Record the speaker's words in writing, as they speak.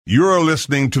You're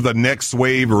listening to the Next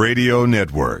Wave Radio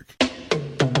Network.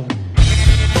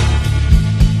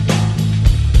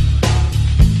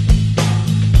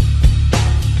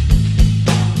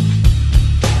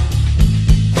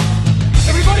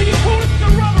 Everybody, you call it the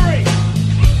robbery!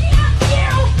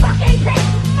 You fucking big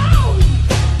moan!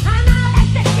 And I'll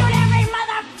execute every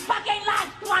motherfucking last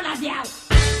one of you!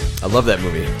 I love that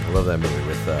movie. with, what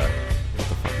the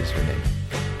fuck is her name?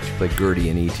 She played Gertie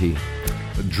in E.T.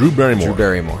 Drew Barrymore. Drew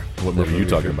Barrymore. What movie are you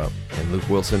talking about? And Luke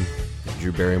Wilson,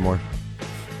 Drew Barrymore,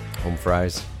 Home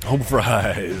Fries. Home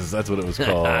Fries. That's what it was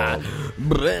called.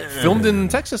 Filmed in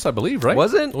Texas, I believe, right?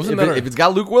 Wasn't if it's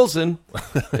got Luke Wilson.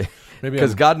 Maybe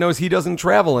Because God knows he doesn't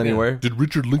travel anywhere. Yeah. Did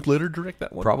Richard Linklater direct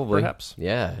that one? Probably. Perhaps.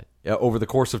 Yeah. Over the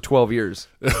course of 12 years.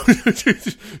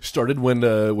 Started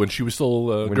when she was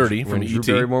still Gertie from when E.T. Drew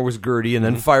Barrymore was Gertie, and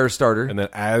then Firestarter. And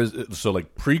then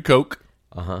like pre-Coke,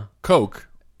 Coke,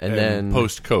 and then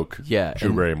post-Coke, yeah,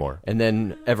 Drew Barrymore. And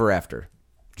then Ever After,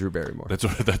 Drew Barrymore.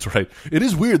 That's right. It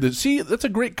is weird. That's a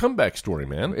great comeback story,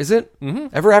 man. Is it?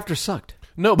 Mm-hmm. Ever After sucked.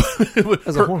 No, but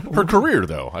her career,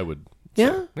 though, I would say.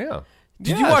 Yeah? Yeah.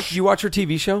 Did you watch her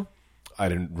TV show? I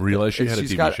didn't realize she had a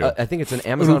TV show. I think it's an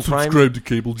Amazon Prime. Subscribe to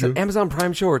cable, It's Joe. an Amazon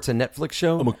Prime show or it's a Netflix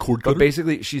show. I'm a cord cutter. But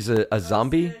basically, she's a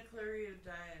zombie.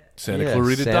 Santa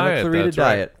Clarita Diet.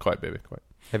 Right. Quiet, baby. Quiet.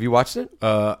 Have you watched it?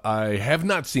 I have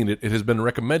not seen it. It has been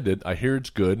recommended. I hear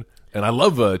it's good. And I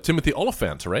love Timothy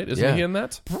Olyphant, right? Isn't he in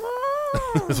that?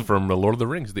 This is from Lord of the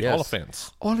Rings, the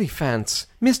Olyphants. Olyphants.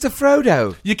 Mr.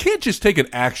 Frodo. You can't just take an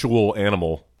actual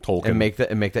animal, Tolkien, And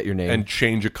make that your name. and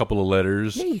change a couple of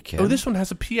letters. Yeah, you can. Oh, this one has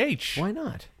a PH. Why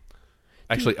not?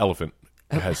 Actually, elephant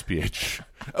has PH.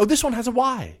 Oh, this one has a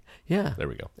Y. Yeah. There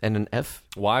we go. And an F.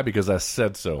 Why? Because I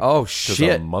said so. Oh, 'Cause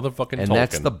shit. I'm motherfucking And Tolkien.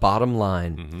 that's the bottom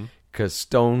line. Because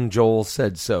Stone Joel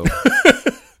said so.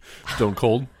 Stone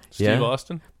Cold Steve Yeah.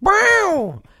 Austin.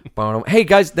 Wow. Hey,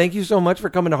 guys, thank you so much for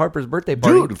coming to Harper's birthday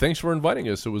party. Dude, thanks for inviting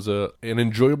us. It was an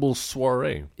enjoyable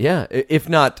soiree. Yeah, if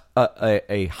not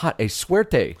a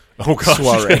suerte Soiree.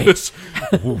 soiree. Yes.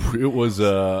 It was,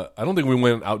 I don't think we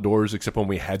went outdoors except when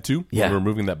we had to. Yeah. When we were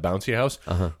moving that bouncy house.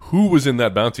 Who was in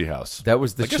that bouncy house? That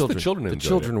was the I guess children. the children The enjoyed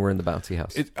children it. were in the bouncy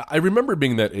house. I remember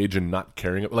being that age and not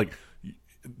caring. Like,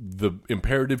 the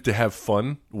imperative to have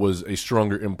fun was a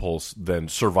stronger impulse than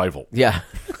survival. Yeah.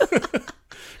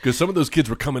 Because some of those kids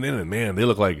were coming in and, man, they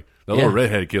looked like, the little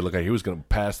redheaded kid looked like he was going to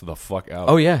pass the fuck out.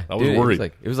 Oh, yeah. I was Dude, worried.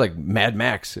 It was like Mad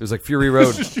Max. It was like Fury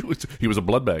Road. He was a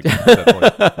blood bag at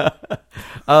that point.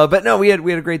 But no, we had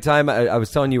a great time. I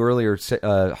was telling you earlier,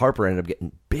 Harper ended up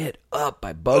getting bit up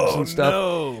by bugs and stuff.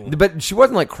 No. But she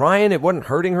wasn't like crying. It wasn't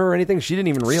hurting her or anything. She didn't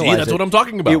even realize that's it. what I'm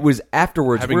talking about. It was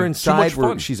afterwards. Having We're too inside. much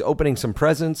fun. She's opening some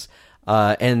presents.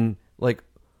 And like,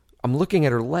 I'm looking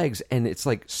at her legs and it's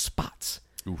like spots.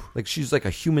 Oof. Like she's like a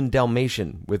human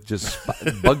Dalmatian with just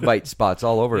bug bite spots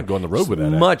all over. Go on the road with that.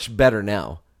 Much better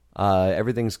now.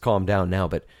 Everything's calmed down now.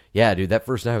 But yeah, dude, that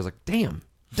first night I was like, damn.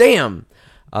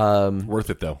 Worth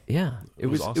it, though. Yeah, it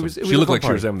was awesome. It was She a looked fun like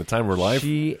she was party. having the time of her life.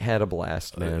 She had a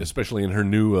blast, man. Especially in her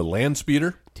new land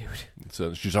speeder. Dude.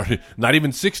 So she's already, not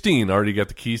even 16, already got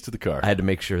the keys to the car. I had to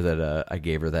make sure that I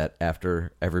gave her that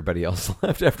after everybody else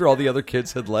left, after all the other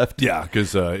kids had left. Yeah,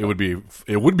 because it would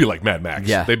be like Mad Max.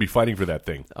 Yeah. They'd be fighting for that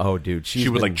thing. Oh, dude. She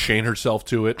would like chain herself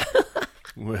to it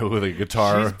with a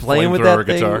guitar. She's playing with flamethrower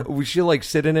that guitar. thing. She'll like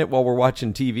sit in it while we're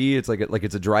watching TV. It's like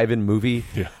it's a drive-in movie.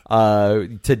 Yeah.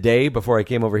 Today, before I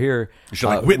came over here, She's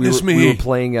like, "Witness me." We were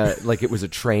playing like it was a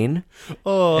train.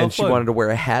 Oh, and she fun. wanted to wear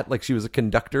a hat like she was a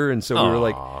conductor, and so we were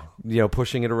like,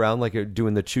 pushing it around like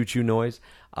doing the choo-choo noise.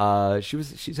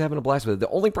 She's having a blast with it. The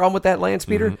only problem with that land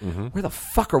speeder, where the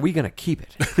fuck are we going to keep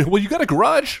it? Well, you got a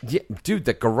garage. Yeah, dude,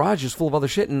 the garage is full of other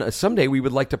shit, and someday we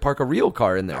would like to park a real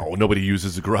car in there. Oh, nobody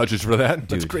uses the garages for that.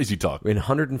 That's crazy talk. In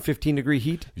 115-degree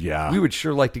heat? Yeah. We would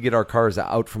sure like to get our cars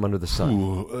out from under the sun.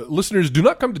 Ooh, listeners, do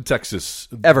not come to Texas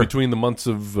Ever. between the months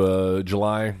of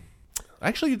July.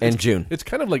 Actually, And June. It's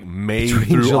kind of like May Between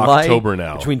through July, October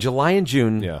now. Between July and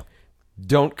June, Yeah.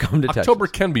 don't come to October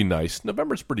Texas. can be nice.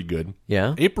 November's pretty good.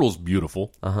 Yeah? April's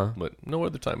beautiful. But no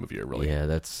other time of year, really. Yeah,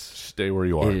 that's... Stay where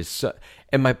you are. It is so,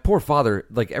 and my poor father,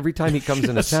 like every time he comes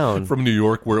into town... From New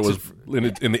York, where it was in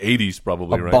the 80s,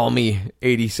 probably, a right? balmy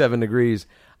 87 degrees.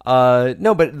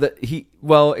 No, but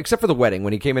except for the wedding,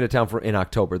 when he came into town in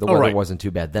October, the weather right. wasn't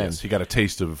too bad then. Yes, he got a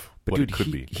taste of But what dude, it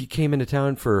could be. he came into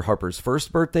town for Harper's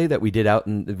first birthday that we did out,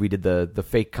 and we did the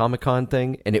fake Comic-Con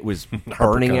thing, and it was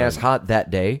burning ass hot that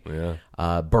day.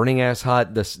 Yeah. Burning ass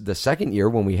hot the second year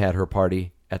when we had her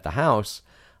party at the house,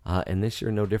 and this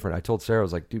year no different. I told Sarah, I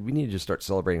was like, dude, we need to just start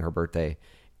celebrating her birthday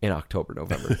in October,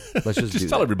 November. Let's just Just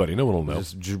tell that. everybody. No one will know.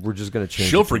 We're just going to change.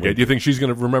 She'll it to forget. winter. You think she's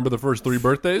going to remember the first 3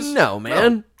 birthdays? No,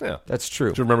 man. Oh, yeah. That's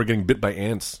true. She'll remember getting bit by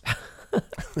ants.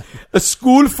 A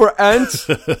school for ants.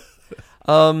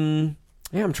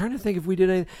 Yeah, I'm trying to think if we did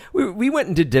anything. We went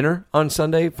and did dinner on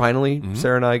Sunday. Finally,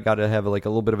 Sarah and I got to have like a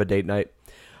little bit of a date night,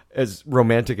 as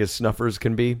romantic as snuffers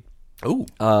can be. Oh.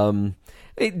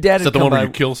 Hey, Dad, Is that the one where you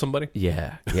kill somebody?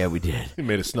 Yeah, we did. You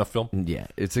made a snuff film? Yeah,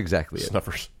 it's exactly it.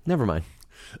 Snuffers. Never mind.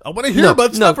 I want to hear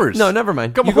about snuffers. No, never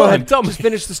mind. Come you on, go ahead. tell me. Just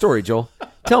finish the story, Joel.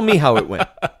 Tell me how it went.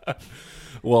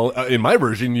 Well, in my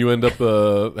version, you end up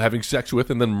having sex with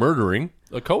and then murdering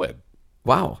a co-ed.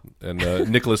 Wow. And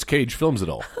Nicolas Cage films it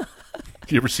all.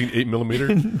 You ever seen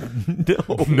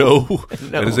 8mm? No.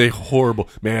 That is a horrible...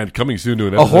 Man, coming soon to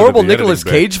an A episode horrible of the Nicolas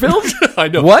editing bay. Cage film? I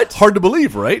know. What? Hard to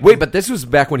believe, right? Wait, but this was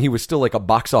back when he was still like a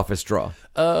box office draw.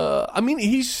 I mean,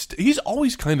 he's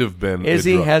always kind of been... Is a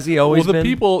he? draw. Has he always Well, the been?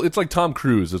 people... It's like Tom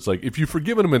Cruise. It's like, if you've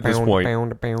forgiven him at this point,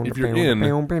 if you're in...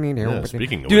 Yeah,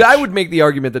 speaking of Dude, which, I would make the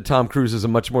argument that Tom Cruise is a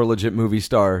much more legit movie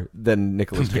star than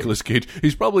Nicolas Cage. Nicolas Cage.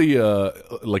 He's probably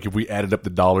like if we added up the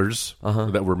dollars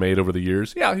that were made over the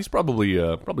years. Yeah, he's probably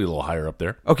a little higher up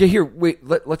there. Okay, here, wait.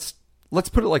 Let's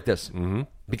put it like this,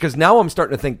 because now I'm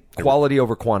starting to think quality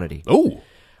over quantity.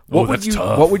 That's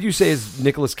tough. What would you say is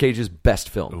Nicolas Cage's best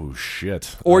film, Oh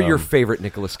shit! or your favorite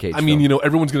Nicolas Cage? I mean, film?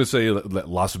 everyone's going to say that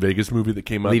Las Vegas movie that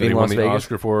came out Leaving that he won Las the Vegas?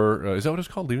 Oscar for. Is that what it's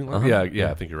called? Leaving Las Vegas? Yeah,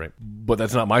 I think you're right. But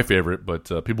that's not my favorite.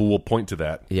 But people will point to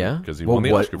that. Yeah, because he won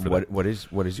the Oscar for that. What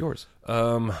is yours?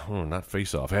 Not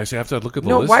Face Off. I actually have to look at the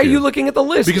No, list. why are here. you looking at the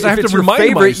list? Because if I have it's to your remind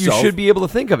favorite, myself. you should be able to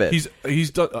think of it.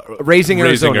 He's done Raising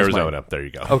Arizona is mine. There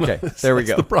you go. Okay, there we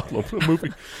go. That's the problem. The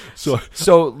movie.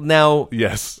 So now,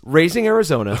 Yes. Raising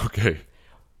Arizona. Okay.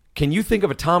 Can you think of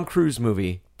a Tom Cruise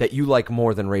movie that you like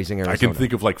more than Raising Arizona? I can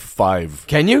think of like 5.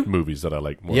 Can you? Movies that I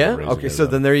like more. Yeah. Than Raising Okay. So Arizona.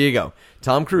 then there you go.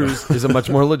 Tom Cruise is a much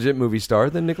more legit movie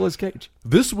star than Nicolas Cage.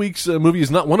 This week's movie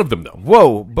is not one of them, though.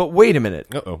 Whoa! But wait a minute.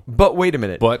 Uh-oh. But wait a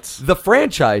minute. But- the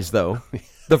franchise, though,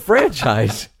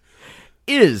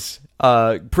 is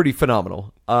pretty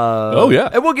phenomenal. Yeah.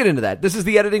 And we'll get into that. This is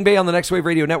the Editing Bay on the Next Wave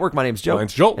Radio Network. My name's Joe.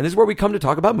 Mine's Joel. And this is where we come to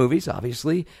talk about movies,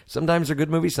 obviously. Sometimes they're good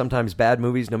movies, sometimes bad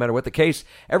movies, no matter what the case.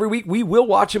 Every week we will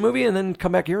watch a movie and then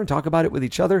come back here and talk about it with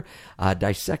each other,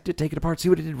 dissect it, take it apart, see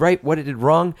what it did right, what it did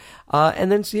wrong, and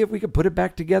then see if we could put it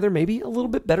back together maybe a little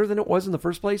bit better than it was in the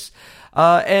first place.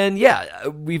 And yeah,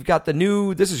 we've got the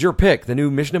new, this is your pick, the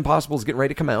new Mission Impossible is getting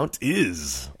ready to come out.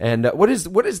 And what is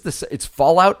this? It's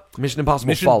Fallout? Mission Impossible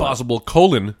Mission Fallout. Impossible :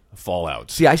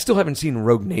 Fallout. See, I still haven't seen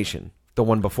Rogue Nation, the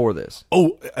one before this.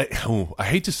 I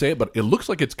hate to say it, but it looks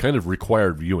like it's kind of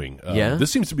required viewing. Yeah?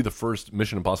 This seems to be the first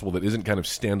Mission Impossible that isn't kind of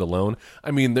standalone.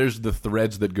 I mean, there's the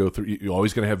threads that go through. You're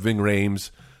always going to have Ving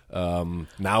Rhames.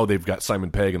 Now they've got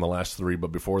Simon Pegg in the last 3,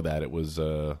 but before that it was...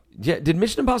 Yeah, did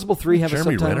Mission Impossible 3 have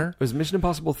Jeremy a subtitle? Renner? It was Mission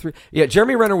Impossible 3. Yeah,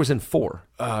 Jeremy Renner was in 4.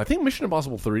 I think Mission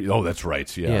Impossible 3... Oh, that's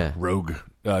right. Yeah. Rogue.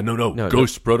 No,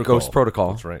 Ghost Protocol. Ghost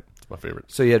Protocol. That's right. It's my favorite.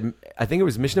 So you had, I think it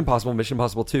was Mission Impossible, Mission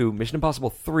Impossible 2, Mission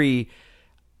Impossible 3.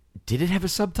 Did it have a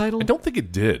subtitle? I don't think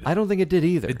it did. I don't think it did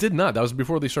either. It did not. That was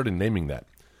before they started naming that.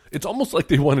 It's almost like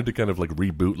they wanted to kind of like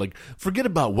reboot. Like, forget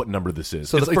about what number this is.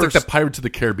 So it's the like first- the Pirates of the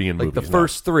Caribbean like movies the now.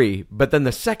 first 3, but then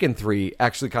the second 3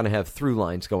 actually kind of have through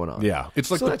lines going on. Yeah,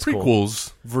 it's like So the that's cool.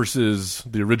 prequels versus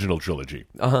the original trilogy.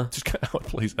 Just kind of how it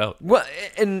plays out. Well,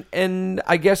 and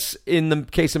I guess in the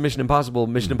case of Mission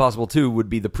Impossible 2 would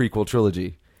be the prequel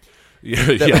trilogy.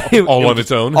 Yeah, all on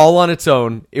its own. All on its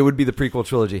own, it would be the prequel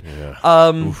trilogy.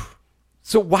 Yeah.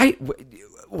 So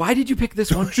why did you pick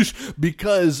this one? Just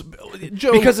because,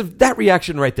 Joe, Because of that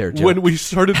reaction right there, Joe. when we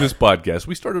started this podcast,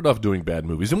 we started off doing bad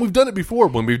movies, and we've done it before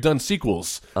when we've done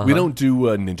sequels. We don't do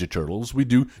Ninja Turtles. We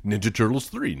do Ninja Turtles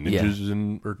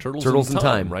 3, or Turtles in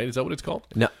Time, right? Is that what it's called?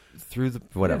 No, through the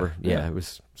whatever. Yeah, it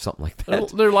was something like that.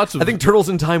 There are lots of. I think Turtles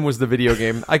in Time was the video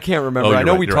game. I can't remember. Oh, I you're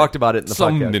know right, we you're talked right. about it in the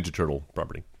Some podcast. Ninja Turtle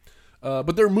property.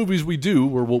 But there are movies we do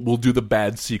where we'll do the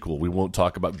bad sequel. We won't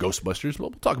talk about Ghostbusters.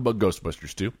 Well, we'll talk about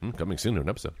Ghostbusters too. Coming soon to an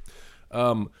episode.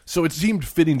 So it seemed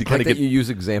fitting to kind Like of that get you use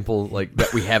example like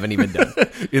that we haven't even done.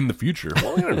 in the future.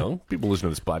 Well, I don't know. People listen to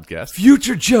this podcast.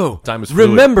 Future Joe, Time is fluid.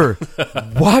 remember,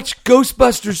 watch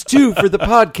Ghostbusters 2 for the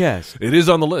podcast. It is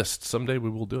on the list. Someday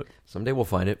we will do it. Someday we'll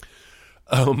find it.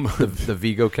 The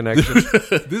Vigo connection.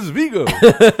 This is Vigo.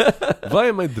 Why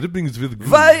am I drippings with goo?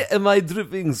 Why am I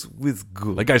drippings with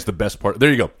goo? That guy's the best part.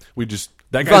 There you go.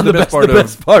 That guy's Found the best part the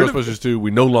best part of- Ghostbusters 2.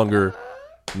 We no longer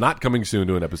not coming soon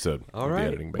to an episode. All of the right.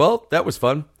 Editing Bay. Well, that was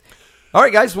fun. All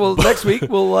right, guys. Well, next week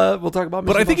we'll talk about.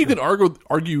 But I Mission think you Impossible. can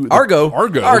argue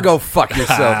Argo. Fuck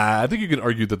yourself. I think you can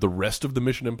argue that the rest of the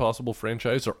Mission Impossible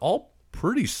franchise are all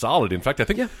pretty solid. In fact, I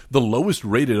think the lowest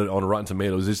rated on Rotten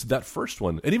Tomatoes is that first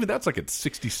one, and even that's like at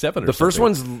 67 or The first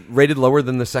one's rated lower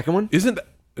than the second one? Isn't that...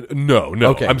 No.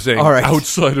 Okay. I'm saying All right.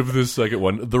 outside of this second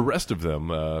one, the rest of them,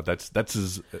 that's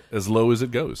as low as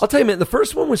it goes. I'll tell you, man, the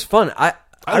first one was fun.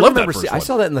 I love that remember first I one.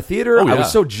 saw that in the theater. Oh, yeah. I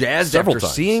was so jazzed Several after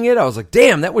times. seeing it. I was like,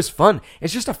 damn, that was fun.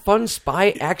 It's just a fun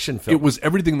spy action film. It was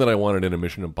everything that I wanted in a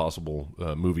Mission Impossible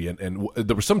movie, and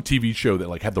there was some TV show that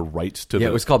like had the rights to. Yeah,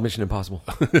 it was called Mission Impossible.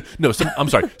 No, I'm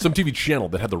sorry, some TV channel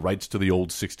that had the rights to the old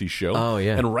 '60s show. Oh,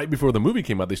 yeah. And right before the movie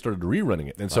came out, they started rerunning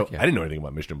it, and so yeah. I didn't know anything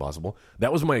about Mission Impossible.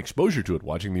 That was my exposure to it,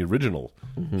 watching the original,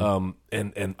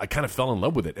 and I kind of fell in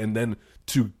love with it. And then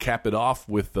to cap it off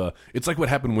with, it's like what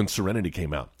happened when Serenity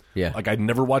came out. Yeah. Like I'd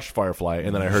never watched Firefly,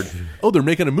 and then I heard, oh, they're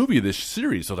making a movie of this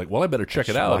series. So I was like, well, I better check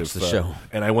it out. watch the show.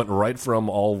 And I went right from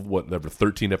whatever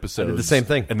 13 episodes. I did the same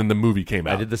thing. And then the movie came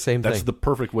out. I did the same That's thing. the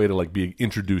perfect way to like be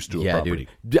introduced to a property.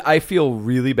 Dude. I feel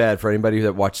really bad for anybody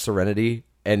that watched Serenity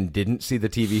and didn't see the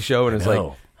TV show and is like,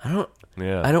 know.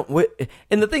 Yeah. I don't. What?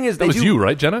 And the thing is, That was you,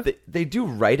 right, Jenna? They do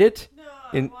write it. No,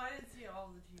 in, well, I didn't see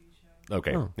all the TV shows.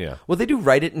 Okay, yeah. Well, they do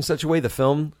write it in such a way, the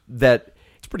film, that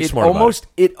it's pretty smart about almost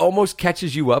it almost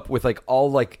catches you up with all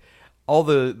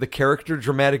the character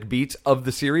dramatic beats of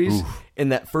the series in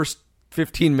that first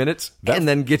 15 minutes, and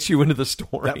then gets you into the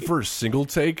story That first single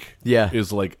take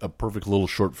is like a perfect little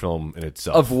short film in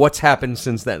itself. of what's happened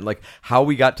since then, like how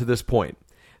we got to this point.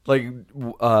 Like,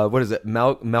 what is it?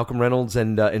 Malcolm Reynolds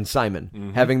and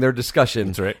Simon having their discussion.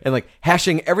 That's right. And like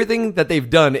hashing everything that they've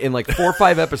done in like 4 or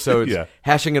 5 episodes, Yeah.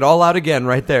 hashing it all out again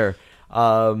right there.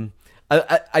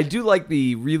 I do like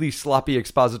the really sloppy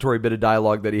expository bit of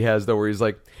dialogue that he has, though, where he's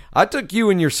like, I took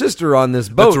you and your sister on this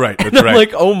boat. That's right, that's And I'm right.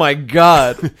 like, oh my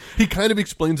God. He kind of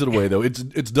explains it away, though. It's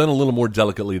done a little more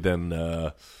delicately than,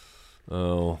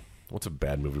 what's a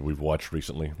bad movie we've watched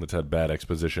recently that's had bad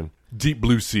exposition? Deep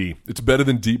Blue Sea. It's better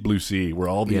than Deep Blue Sea, where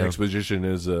all the exposition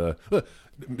is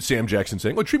Sam Jackson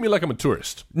saying, "Well, treat me like I'm a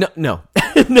tourist." No. No,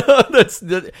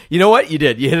 you know what? You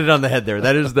did. You hit it on the head there.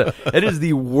 That is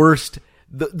the worst.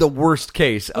 The worst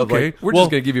case of Okay, like, we're well,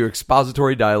 just going to give you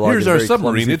expository dialogue. Here's in a our very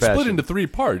submarine. clumsy It's split fashion. into 3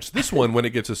 parts. This one, when it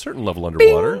gets a certain level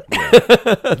underwater.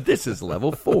 This is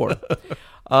level 4.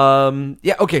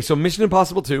 Okay, so Mission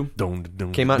Impossible 2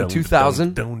 came out in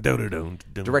 2000.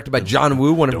 Directed by John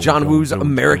Woo, one of John Woo's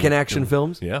American action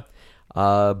films. Yeah.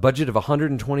 Budget of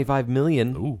 $125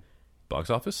 million. Ooh. Box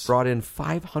office? Brought in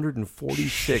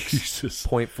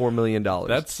 $546.4 million.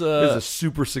 That's it was a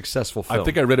super successful film. I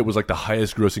think I read it was like the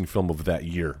highest grossing film of that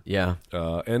year. Yeah.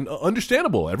 And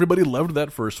understandable. Everybody loved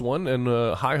that first one, and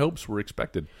high hopes were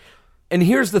expected. And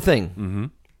here's the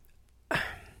thing.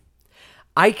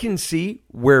 I can see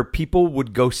where people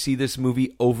would go see this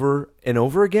movie over and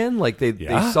over again. Like they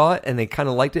saw it and they kind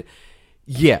of liked it.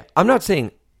 Yeah. I'm not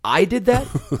saying I did that.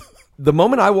 The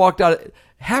moment I walked out,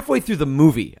 halfway through the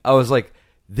movie, I was like,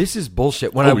 this is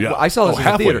bullshit. When I saw this in the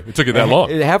halfway. theater. It took you that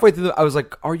long. Halfway through, I was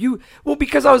like, are you... Well,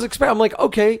 because I was expecting... I'm like,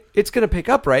 okay, it's going to pick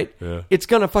up, right? Yeah. It's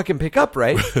going to fucking pick up,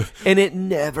 right? And it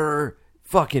never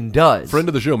fucking does. Friend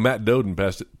of the show, Matt Doden,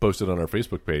 posted on our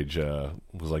Facebook page,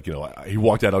 was like, he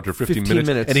walked out after 15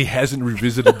 minutes, and he hasn't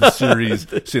revisited the series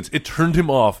since. It turned him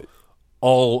off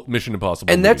all Mission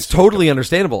Impossible And movies. that's totally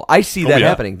understandable. I see that yeah.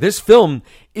 happening. This film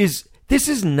is... This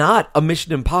is not a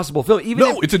Mission Impossible film.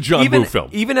 It's a John Woo film.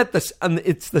 Even at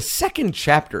it's the second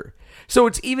chapter. So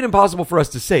it's even impossible for us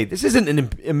to say this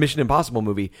isn't a Mission Impossible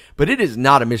movie, but it is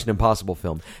not a Mission Impossible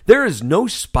film. There is no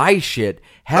spy shit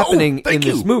happening in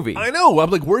this movie. I know. I'm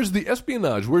like, where's the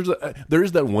espionage? There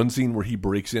is that one scene where he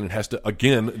breaks in and has to,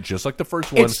 again, just like the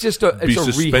first one, It's just be a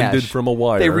suspended rehash. from a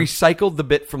wire. They recycled the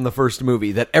bit from the first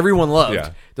movie that everyone loved. Yeah.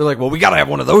 They're like, well, we got to have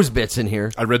one of those bits in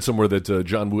here. I read somewhere that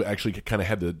John Woo actually kind of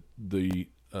had the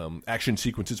action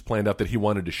sequences planned out that he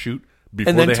wanted to shoot before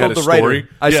And then they told had a the writer. story.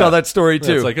 I saw that story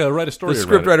too. Yeah, it's like, write a story. The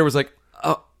around it. scriptwriter was like,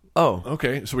 oh.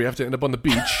 Okay, so we have to end up on the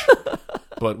beach,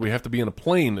 but we have to be in a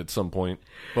plane at some point.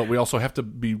 But we also have to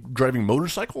be driving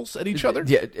motorcycles at each other.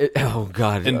 Yeah. Oh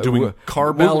God. And doing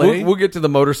car We'll ballet? We'll get to the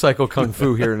motorcycle kung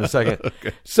fu here in a second.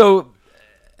 Okay. So,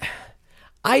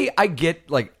 I get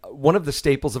like one of the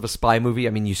staples of a spy movie.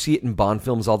 I mean, you see it in Bond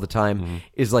films all the time.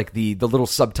 Is like the little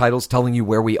subtitles telling you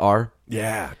where we are.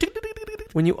 Yeah.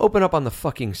 When you open up on the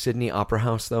fucking Sydney Opera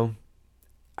House, though,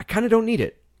 I kind of don't need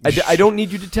it. I don't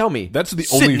need you to tell me. That's the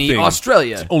Sydney, only thing.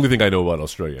 Australia. It's the only thing I know about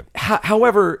Australia.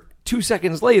 However, 2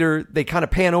 seconds later, they kind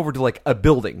of pan over to like a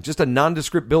building, just a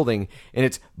nondescript building, and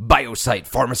it's Biosite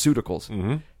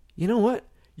Pharmaceuticals. You know what?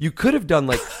 You could have done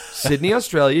like Sydney,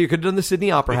 Australia. You could have done the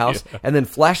Sydney Opera House and then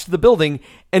flashed the building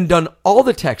and done all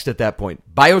the text at that point.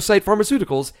 Biosite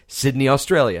Pharmaceuticals, Sydney,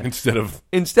 Australia. Instead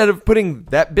of putting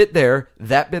that bit there,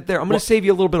 I'm going to save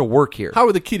you a little bit of work here. How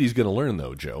are the kiddies going to learn,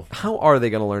 though, Joe? How are they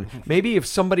going to learn? Maybe if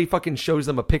somebody fucking shows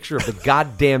them a picture of the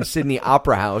goddamn Sydney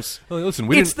Opera House. Well,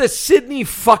 listen, it's the Sydney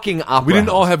fucking Opera We didn't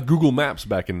House. all have Google Maps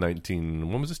back in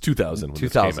 2000 when 2000.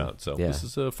 this came out. So Yeah. this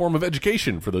is a form of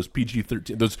education for those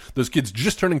PG-13, those kids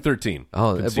just turning 13.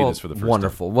 Oh, can see this for the first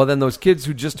wonderful. time. Well, then those kids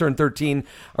who just turned 13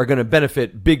 are going to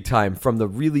benefit big time from the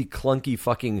really clunky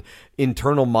fucking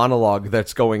internal monologue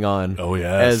that's going on. Oh,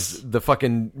 yes. As the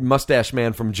fucking mustache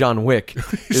man from John Wick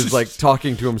is like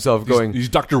talking to himself going... He's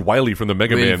Dr. Wily from the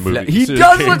Mega Man movie. He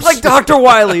does look like Dr.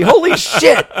 Wily. Holy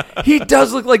shit. He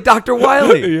does look like Dr.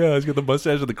 Wily. Yeah, he's got the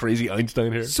mustache with the crazy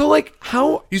Einstein hair. So like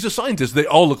how... He's a scientist. They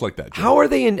all look like that, Joe.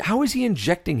 How is he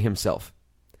injecting himself?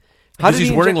 Because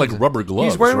he's wearing inject like rubber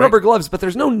gloves. He's wearing right? rubber gloves, but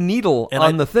there's no needle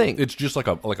on the thing. It's just like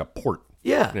a port.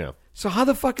 Yeah. So how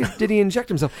the fuck did he inject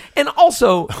himself? And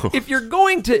also, if you're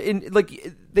going to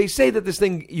like, they say that this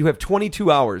thing you have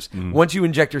 22 hours. Once you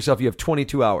inject yourself, you have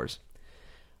 22 hours.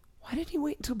 Why did he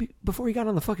wait until before he got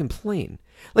on the fucking plane?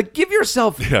 Like, give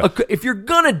yourself if you're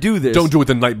gonna do this, don't do it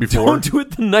the night before. Don't do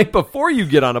it the night before you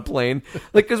get on a plane.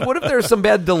 Like, because what if there's some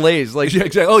bad delays? Like, yeah,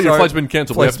 exactly. Oh, your flight's been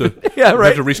canceled. We have to we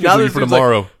have to reschedule now you this for dude's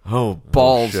tomorrow. Like, oh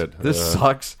balls! shit. This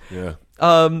sucks. Yeah.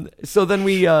 So then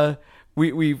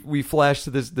we flash to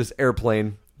this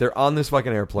airplane. They're on this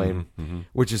fucking airplane,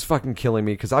 which is fucking killing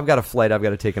me because I've got a flight I've got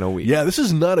to take in a week. Yeah, this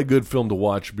is not a good film to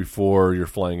watch before you're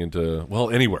flying into, well,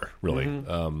 anywhere, really.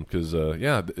 Because,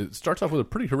 it starts off with a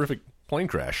pretty horrific plane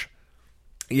crash.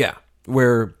 Yeah.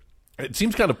 Where... It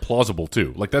seems kind of plausible,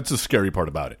 too. Like, that's the scary part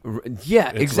about it. Yeah,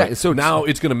 It's exactly. like, So now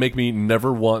it's going to make me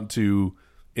never want to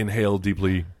inhale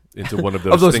deeply into one of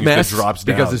those, things masks, that drops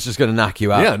down. because it's just going to knock you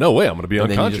out. Yeah, no way. I'm going to be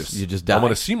And then unconscious. you just die. I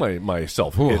want to see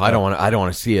myself. Ooh, hit I don't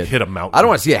want to see it. hit a mountain. I don't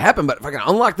want to see it happen, but if I can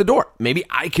unlock the door, maybe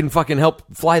I can fucking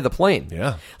help fly the plane.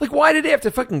 Yeah. Like, why did they have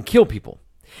to fucking kill people?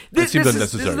 This seems is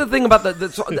unnecessary. the thing about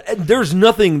there's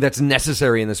nothing that's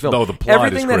necessary in this film. No, the plot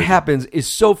Everything is that crazy. happens is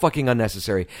so fucking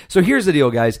unnecessary. So here's the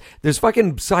deal, guys. This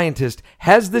fucking scientist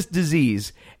has this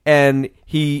disease, and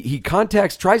he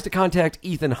tries to contact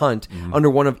Ethan Hunt under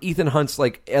one of Ethan Hunt's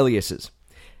like aliases.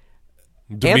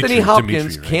 Anthony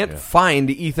Hopkins can't find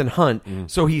Ethan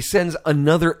Hunt, so he sends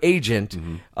another agent,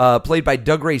 played by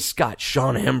Doug Ray Scott,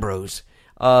 Sean Ambrose.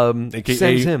 AKA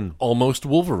Sends him Almost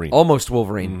Wolverine.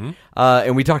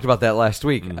 And we talked about that last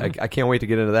week. I can't wait to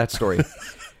get into that story.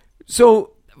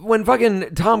 So when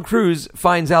fucking Tom Cruise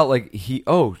finds out, like,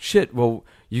 oh shit, well,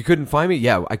 you couldn't find me?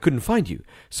 Yeah, I couldn't find you.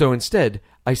 So instead,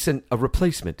 I sent a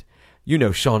replacement. You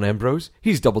know Sean Ambrose.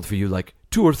 He's doubled for you like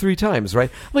 2 or 3 times,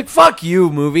 right? I'm like, fuck you,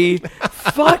 movie.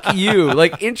 Fuck you.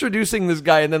 Like, introducing this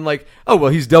guy and then like, oh,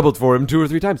 well, he's doubled for him 2 or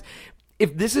 3 times.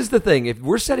 If this is the thing, if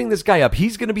we're setting this guy up,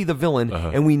 he's going to be the villain,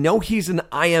 and we know he's an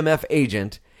IMF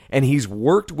agent, and he's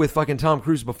worked with fucking Tom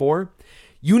Cruise before,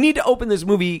 you need to open this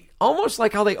movie almost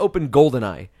like how they opened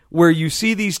GoldenEye, where you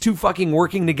see these two fucking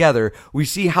working together. We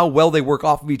see how well they work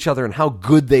off of each other and how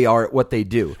good they are at what they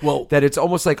do. Well, that it's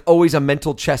almost like always a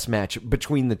mental chess match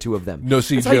between the two of them. No,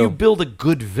 see, that's Joe, how you build a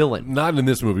good villain. Not in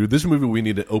this movie. This movie, we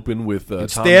need to open with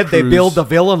Instead, Tom Cruise they build the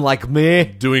villain like me.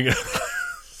 doing.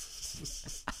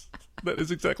 That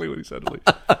is exactly what he sounded like.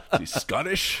 Is he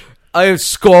Scottish? I am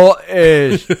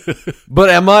Scottish, but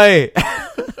am I?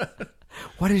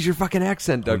 What is your fucking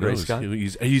accent, Doug Ray Scott?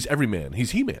 He's every man.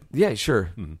 He's He-Man. Yeah, sure.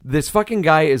 This fucking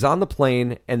guy is on the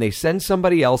plane, and they send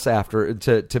somebody else after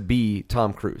to be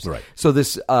Tom Cruise. Right. So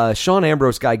this Sean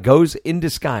Ambrose guy goes in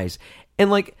disguise,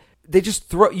 and like they just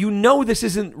throw. You know, this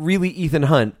isn't really Ethan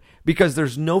Hunt. Because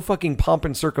there's no fucking pomp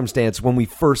and circumstance when we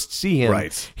first see him.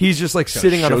 Right. He's just like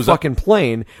sitting on a shows up. fucking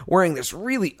plane wearing this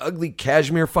really ugly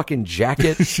cashmere fucking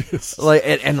jacket, like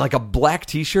and like a black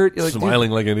T-shirt. You're like,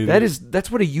 Smiling dude, like an idiot. That's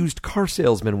what a used car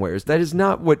salesman wears. That is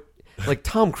not what, like,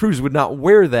 Tom Cruise would not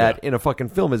wear that in a fucking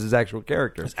film as his actual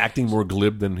character. He's acting more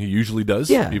glib than he usually does.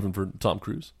 Yeah. Even for Tom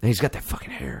Cruise. And he's got that fucking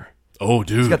hair. Oh,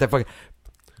 dude. He's got that fucking.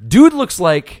 Dude looks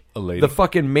like A lady. the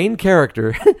fucking main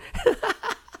character.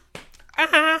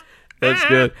 That's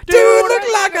good. Dude look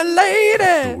like a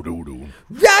lady.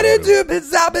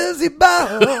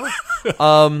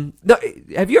 No,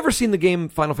 have you ever seen the game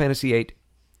Final Fantasy VIII?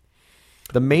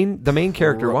 The main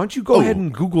character. Why don't you go ahead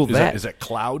and Google that? Is that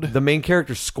Cloud? The main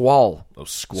character, Squall. Oh,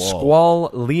 Squall.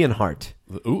 Squall Leonhardt.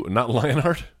 Ooh, not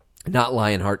Lionheart? Not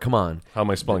Lionheart. Come on. How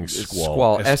am I spelling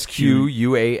Squall? Squall.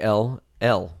 SQUALL.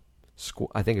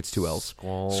 I think it's 2 L's.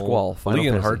 Squall. Final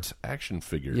Leonhardt Fantasy. action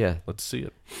figure. Yeah. Let's see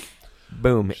it.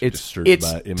 Boom. It's Disturbed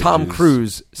by images. Tom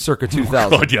Cruise circa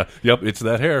 2000. God, yeah. Yep, it's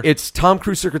that hair. It's Tom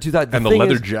Cruise circa 2000. And the thing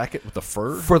leather is, jacket with the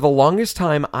fur. For the longest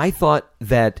time, I thought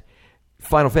that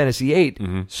Final Fantasy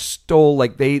VIII stole,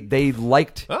 like, they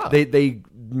liked, they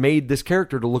made this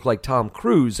character to look like Tom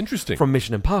Cruise. Interesting. From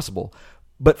Mission Impossible.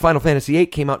 But Final Fantasy VIII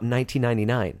came out in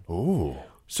 1999. Ooh.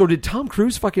 So did Tom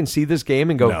Cruise fucking see this game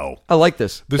and go, No. I like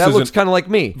this. That looks kind of like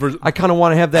me. I kind of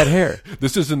want to have that hair.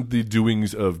 This isn't the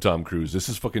doings of Tom Cruise. This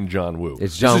is fucking John Woo.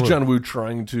 It's John Woo. This is John Woo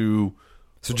trying to...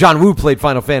 So John Woo played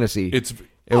Final Fantasy.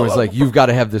 It was like, you've got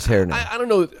to have this hair now. I don't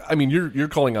know. I mean, you're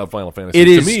calling out Final Fantasy. It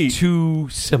to is me, too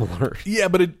similar. Yeah,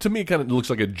 but to me, it kind of looks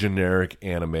like a generic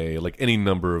anime, like any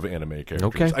number of anime characters.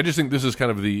 Okay. I just think this is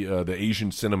kind of the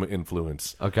Asian cinema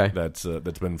influence. Okay. That's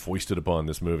been foisted upon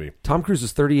this movie. Tom Cruise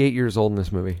is 38 years old in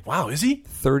this movie. Wow, is he?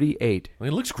 38. Well,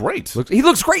 he looks great. He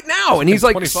looks great now, and he's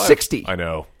like 25. 60. I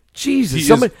know. Jesus,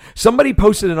 somebody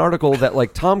posted an article that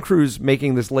like Tom Cruise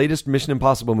making this latest Mission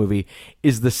Impossible movie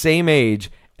is the same age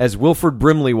as Wilford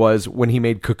Brimley was when he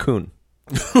made Cocoon.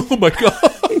 Oh my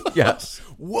god. Yes.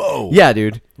 Whoa. Yeah,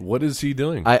 dude. What is he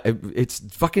doing? It's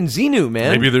fucking Xenu,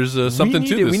 man. Maybe there's something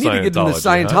to this. We need to get into the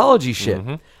Scientology, Scientology shit.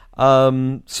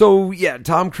 Mm-hmm. So yeah,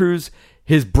 Tom Cruise,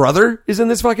 his brother is in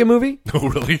this fucking movie. Oh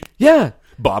really? Yeah.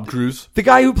 Bob Cruise, the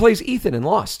guy who plays Ethan in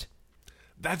Lost.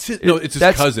 That's it. No, it's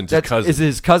his cousin. It's his cousin. Is it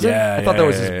his cousin? Yeah, I thought that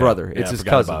was his brother. It's his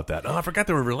cousin. About that. Oh, I forgot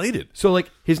they were related. So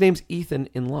like his name's Ethan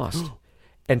in Lost.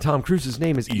 And Tom Cruise's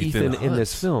name is Ethan in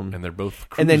this film. And they're both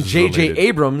Cruises and then J.J. related.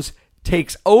 Abrams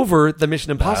takes over the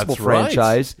Mission Impossible That's right.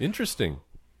 franchise. Interesting.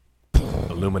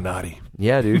 Illuminati.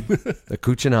 Yeah, dude. The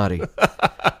Cuccinati.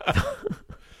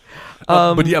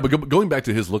 But going back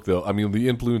to his look, though, I mean, the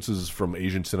influences from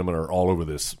Asian cinema are all over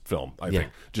this film, I think.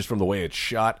 Just from the way it's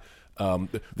shot.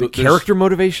 The character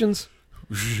motivations?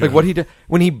 Like what he does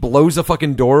when he blows a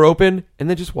fucking door open and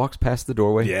then just walks past the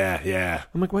doorway. Yeah.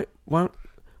 I'm like,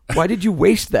 why did you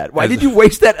waste that? Why did you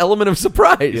waste that element of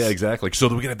surprise? Yeah, exactly. So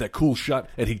that we can have that cool shot,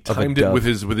 and he timed it with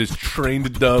his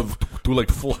trained dove who like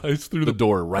flies through the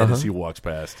door right as he walks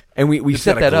past. And we It's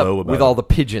set got a that up glow with about all it. the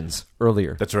pigeons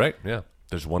earlier. That's right. Yeah,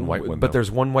 there's one white one, But though. there's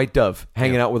one white dove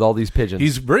hanging out with all these pigeons.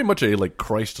 He's very much a like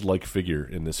Christ-like figure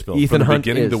in this film. Ethan From the Hunt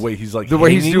beginning, is. the way he's like the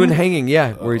way he's hanging, doing hanging,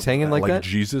 where he's hanging like that.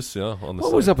 Jesus, on the What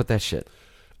side. was up with that shit?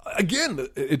 Again,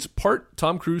 it's part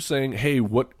Tom Cruise saying, "Hey,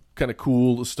 what kind of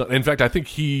cool stuff?" In fact, I think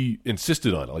he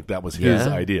insisted on it. Like that was his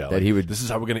idea. That like, he would. This is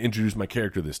how we're going to introduce my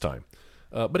character this time.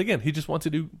 But again, he just wants to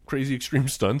do crazy extreme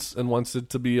stunts and wants it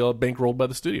to be bankrolled by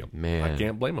the studio. Man, I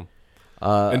can't blame him.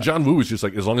 And John Woo was just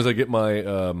like, as long as I get my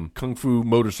kung fu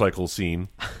motorcycle scene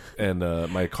and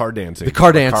my car dancing, the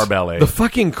car dance, car ballet, the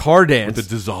fucking car dance, with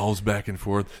the dissolves back and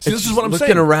forth. See, it's this is what I'm looking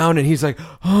saying. around, and he's like,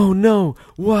 "Oh no,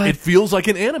 what?" It feels like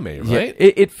an anime, right?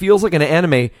 Yeah, it feels like an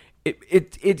anime.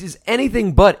 It is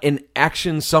anything but an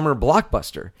action summer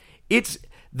blockbuster. It's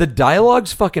the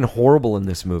dialogue's fucking horrible in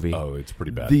this movie. Oh, it's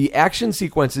pretty bad. The action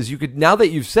sequences, you could, now that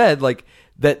you've said like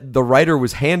that the writer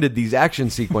was handed these action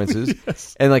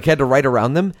sequences and like had to write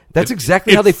around them, that's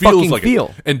exactly how they feels fucking like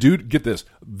feel. And dude, get this.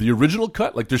 The original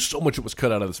cut, like there's so much that was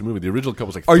cut out of this movie. The original cut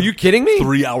was like Are you kidding me?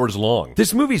 3 hours long.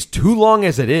 This movie's too long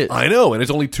as it is. I know, and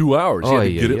it's only 2 hours. He had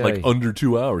to get it like Ay. under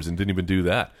 2 hours and didn't even do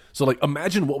that. So like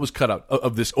imagine what was cut out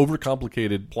of this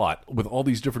overcomplicated plot with all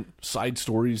these different side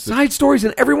stories. Side stories,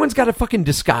 and everyone's got a fucking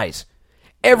disguise.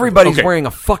 Everybody's Okay. wearing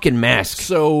a fucking mask.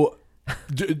 So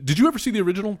did you ever see the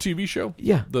original TV show?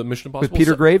 Yeah. The Mission Impossible? With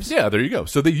Peter Graves? Yeah, there you go.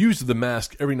 So they used the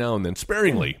mask every now and then,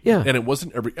 sparingly. Yeah. And it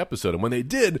wasn't every episode. And when they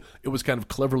did, it was kind of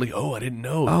cleverly, I didn't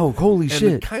know. Oh, holy and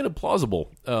shit. Kind of plausible.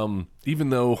 Even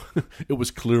though it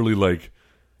was clearly like,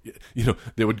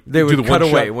 they would They do would the cut one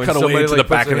away shot, when cut away somebody, to like, the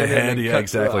back puts of the their hand head. in and Yeah, cuts-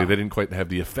 exactly. They didn't quite have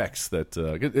the effects that.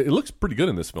 It looks pretty good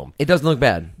in this film. It doesn't look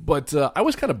bad. But I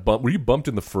was kind of bumped. Were you bumped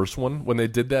in the first one when they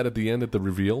did that at the end at the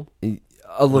reveal?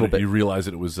 A little bit. You realize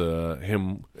that it was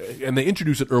him, and they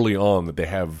introduce it early on that they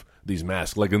have these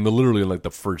masks, like literally like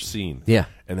the first scene. Yeah.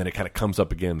 And then it kind of comes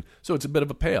up again, so it's a bit of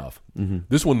a payoff. Mm-hmm.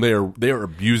 This one, they are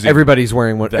abusing. Everybody's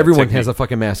wearing one. that Everyone technique. has a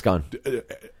fucking mask on.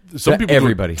 Some people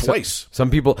Everybody. do it twice. Some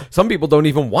people don't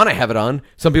even want to have it on.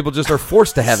 Some people just are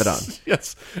forced to have it on.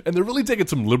 Yes, and they're really taking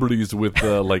some liberties with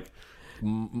like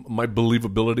my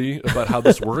believability about how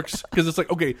this works, because it's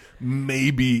like, okay,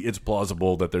 maybe it's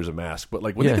plausible that there's a mask, but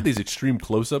like when they Yeah. get these extreme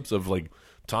close-ups of like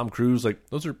Tom Cruise, like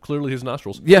those are clearly his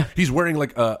nostrils. Yeah. He's wearing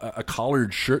like a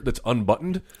collared shirt that's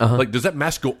unbuttoned. Like, does that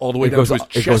mask go all the way It down goes- to his it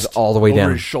chest? goes all the way over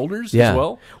down. his shoulders Yeah. as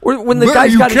well? Or when the Where are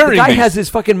guy's you got the carrying guy these? has his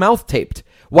fucking mouth taped.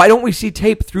 Why don't we see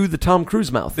tape through the Tom Cruise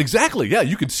mouth? Exactly. Yeah,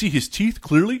 you can see his teeth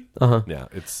clearly. Yeah,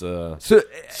 it's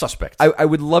suspect. I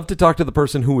would love to talk to the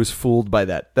person who was fooled by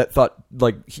that thought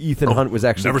like Ethan Hunt was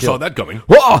actually never killed. saw that coming.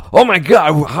 Whoa, oh my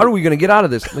God, how are we going to get out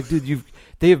of this? Like, dude,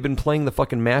 they have been playing the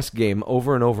fucking mask game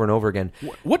over and over and over again.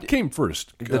 What came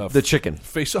first? The chicken.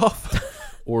 Face Off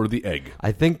or the egg?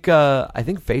 I think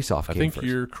Face Off came I think first.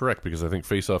 you're correct because I think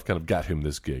Face Off kind of got him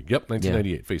this gig. Yep,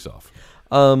 1998, Face Off.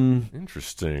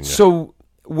 Interesting. So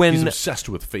when he's obsessed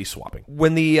with face swapping.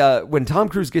 When Tom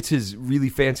Cruise gets his really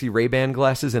fancy Ray-Ban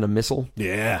glasses and a missile.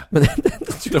 Yeah.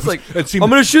 It's like, I'm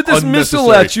going to shoot this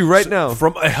missile at you right now.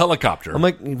 From a helicopter. I'm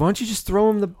like, why don't you just throw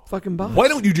him the fucking box? Why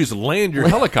don't you just land your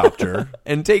helicopter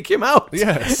and take him out?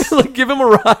 Yes. Like, give him a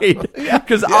ride.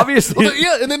 Because obviously.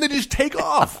 Well, and then they just take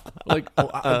off. Like,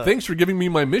 thanks for giving me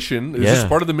my mission. Is this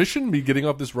part of the mission, me getting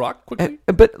off this rock quickly?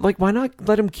 But, like, why not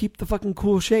let him keep the fucking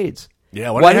cool shades?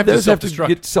 Yeah, why did those have to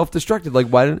get self-destructed? Like,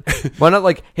 why not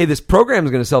like, hey, this program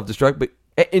is going to self-destruct, but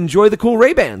enjoy the cool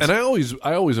Ray-Bans. And I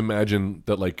always imagine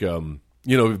that, like,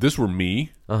 if this were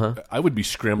me, I would be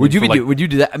scrambling. Would you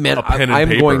do that, man? I'm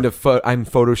going to. I'm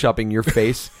photoshopping your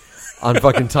face on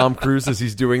fucking Tom Cruise as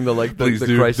he's doing the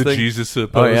Christ thing. The Jesus pose.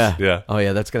 Oh yeah, Oh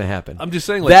yeah, that's going to happen. I'm just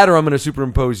saying, like, that, or I'm going to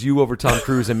superimpose you over Tom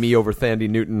Cruise and me over Thandie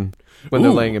Newton when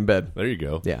they're laying in bed. There you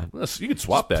go. Yeah, you could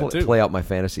swap that too. Play out my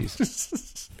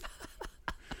fantasies.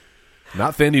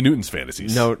 Not Thandie Newton's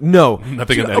fantasies. No.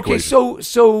 Nothing in that equation.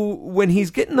 So when he's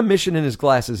getting the mission in his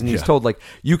glasses and he's told, like,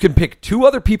 you can pick 2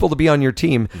 other people to be on your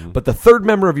team, but the third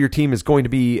member of your team is going to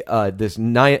be this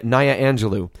Naya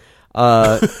Angelou.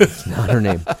 It's not her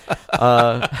name.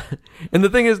 And the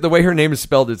thing is, the way her name is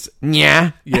spelled, it's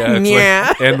Nya. Yeah, it's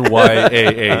Nya. like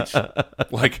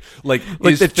NYAH. Like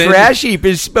the trash heap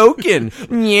is spoken.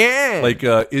 Nya. Like,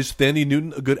 is Thandie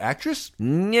Newton a good actress?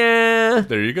 Nya.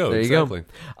 There you go. There exactly. you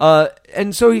go.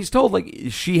 And so he's told, like,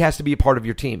 she has to be a part of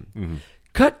your team.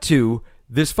 Cut to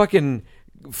this fucking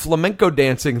flamenco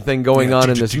dancing thing going on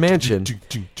in this mansion.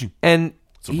 And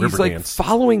he's like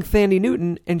following Thandie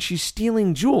Newton, and she's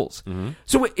stealing jewels.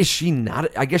 So is she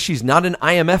not? I guess she's not an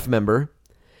IMF member.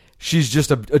 She's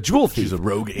just a jewel thief. She's a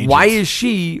rogue agent. Why is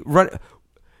she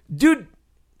dude?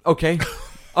 Okay,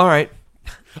 all right.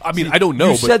 I mean, I don't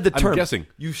know. You said the but term. I'm guessing.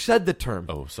 You said the term.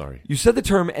 Oh, sorry. You said the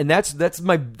term, and that's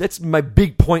my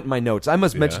big point in my notes. I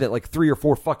must mention it like 3 or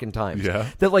 4 fucking times. Yeah.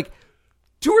 That, like,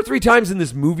 2 or 3 times in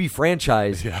this movie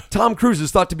franchise, Tom Cruise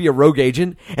is thought to be a rogue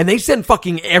agent, and they send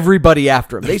fucking everybody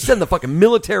after him. They send the fucking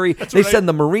military, they send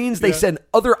the Marines, they send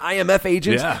other IMF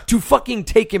agents to fucking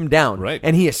take him down. Right.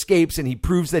 And he escapes, and he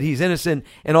proves that he's innocent,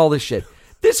 and all this shit.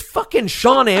 This fucking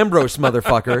Sean Ambrose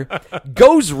motherfucker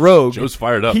goes rogue. Joe's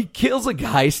fired up. He kills a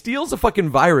guy, steals a fucking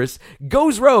virus,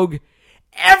 goes rogue.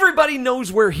 Everybody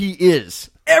knows where he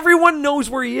is. Everyone knows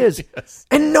where he is. Yes.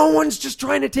 And no one's just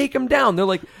trying to take him down. They're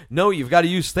like, no, you've got to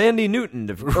use Thandie Newton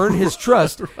to earn his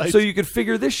trust so you could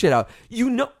figure this shit out. You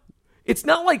know, it's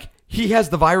not like he has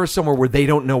the virus somewhere where they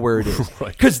don't know where it is.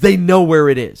 Because they know where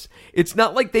it is. It's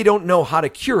not like they don't know how to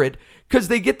cure it. Because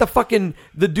they get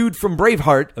the dude from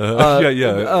Braveheart,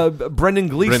 Brendan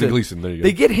Gleeson. Brendan Gleeson, there you go.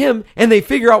 They get him, and they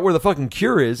figure out where the fucking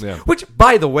cure is. Yeah. Which,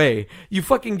 by the way, you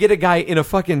fucking get a guy in a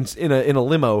fucking in a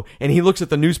limo, and he looks at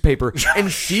the newspaper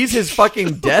and sees his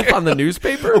fucking death on the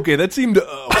newspaper. Okay, that seemed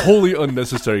wholly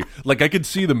unnecessary. Like, I could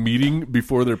see the meeting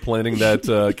before they're planning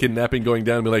that kidnapping going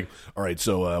down, and be like, all right,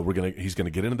 so he's gonna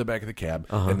get into the back of the cab,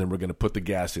 and then we're gonna put the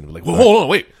gas in. We're like, well, hold on,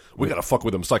 wait. We gotta fuck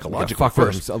with him psychologically fuck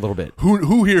first. with him a little bit.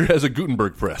 Who here has a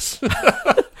Gutenberg press?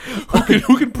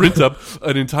 who can print up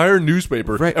an entire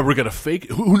newspaper? Right. And we're gonna fake.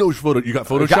 Who knows photo? You got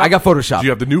Photoshop? I got Photoshop. Do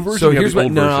you have the new version? So or here's what.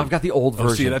 Version? No, I've got the old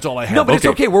version. See, that's all I have. No, but it's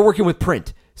okay. We're working with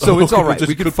print. So it's all right.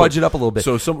 We could fudge it up a little bit.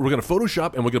 So we're going to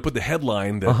Photoshop, and we're going to put the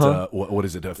headline that what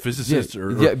is it? A physicist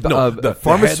the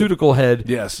pharmaceutical head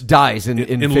dies in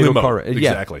fatal limo. car.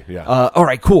 Exactly. Yeah. All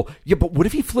right. Cool. Yeah, but what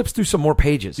if he flips through some more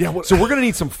pages? Yeah. So we're going to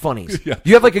need some funnies.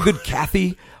 You have like a good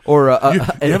Kathy or you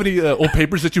have any old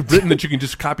papers that you've written that you can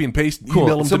just copy and paste? Cool.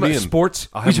 Email them to me. Sports.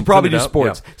 We should probably do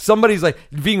sports. Yeah. Somebody's like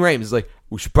Ving Rhames is like,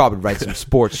 we should probably write some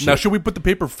sports shit. Now, should we put the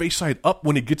paper face side up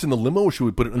when he gets in the limo, or should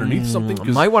we put it underneath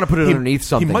something? Might want to put it underneath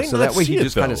something, so that way he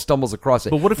just kind of stumbles across it.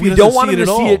 But what if we don't want him to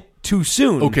see it too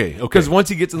soon? Okay. Because once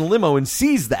he gets in the limo and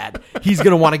sees that, he's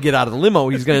going to want to get out of the limo.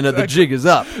 He's going to know the jig is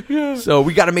up. Yeah. So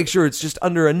we got to make sure it's just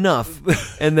under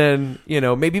enough, and then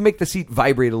maybe make the seat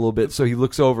vibrate a little bit so he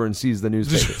looks over and sees the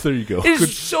newspaper. There you go. It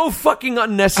is so fucking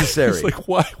unnecessary. It's like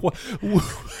why?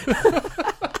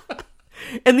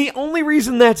 And the only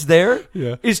reason that's there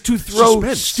is to throw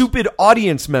stupid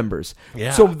audience members.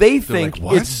 Yeah. So they think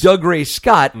it's Doug Ray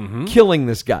Scott killing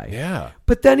this guy. Yeah.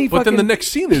 But then then the next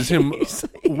scene is him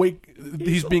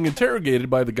he's being interrogated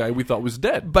by the guy we thought was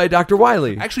dead. by Dr.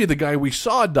 Wiley. Actually, the guy we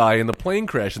saw die in the plane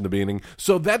crash in the beginning.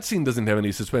 So that scene doesn't have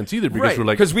any suspense either because Right, we're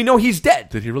like, because we know he's dead.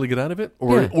 did he really get out of it,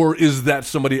 Yeah. or is that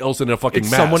somebody else in a fucking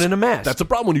It's mask? someone in a mask. That's a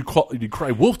problem when you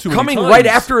cry wolf too Coming many times. right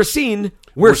after a scene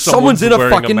where someone's in a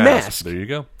wearing fucking mask. There you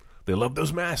go. They love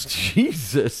those masks.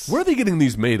 Jesus. Where are they getting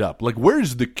these made up? Like,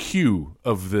 where's the Q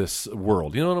of this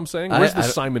world? You know what I'm saying? Where's the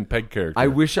Simon Pegg character? I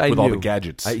wish I with knew. all the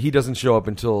gadgets. He doesn't show up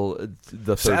until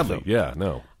the third Sadly, film. yeah,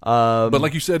 no. But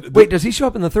like you said, Wait, does he show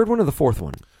up in the third one or the fourth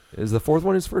one? Is the fourth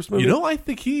one his first movie? you know, I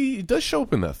think he does show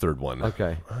up in that third one.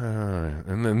 Okay.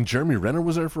 And then Jeremy Renner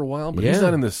was there for a while, but he's Yeah.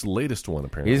 not in this latest one,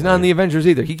 apparently. He's not in the Avengers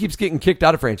either. He keeps getting kicked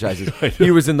out of franchises. He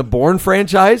was in the Bourne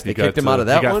franchise. They kicked him out of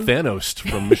that one. He got Thanos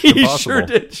from Mission He Impossible. sure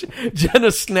did.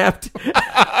 Jenna snapped.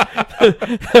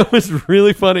 That was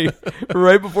really funny.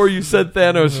 Right before you said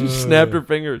Thanos, she snapped her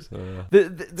fingers.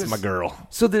 It's my girl.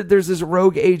 So there's this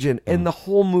rogue agent, and the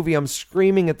whole movie I'm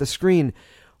screaming at the screen,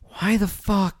 why the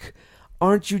fuck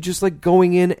aren't you just like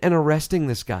going in and arresting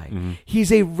this guy?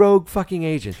 He's a rogue fucking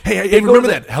agent. Hey, They go remember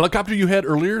to that helicopter you had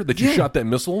earlier that you Yeah. shot that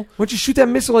missile? Why don't you shoot that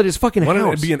missile at his fucking Why house?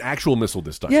 don't it be an actual missile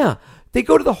this time? Yeah. They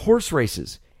go to the horse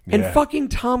races. And Yeah. fucking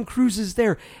Tom Cruise is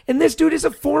there. And this dude is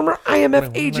a former IMF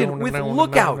agent with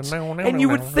lookouts. And you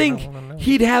would think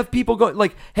he'd have people go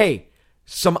like, hey,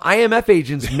 some IMF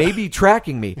agents may be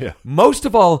tracking me. Yeah. Most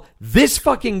of all, this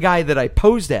fucking guy that I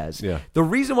posed as. Yeah. The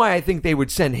reason why I think they would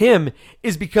send him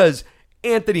is because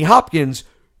Anthony Hopkins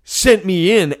sent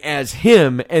me in as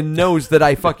him and knows that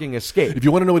I fucking escaped. If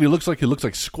you want to know what he looks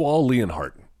like Squall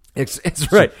Leonhardt. It's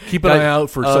right. keep an eye out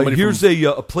for somebody Here's from-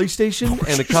 a PlayStation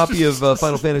and a copy of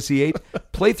Final Fantasy VIII.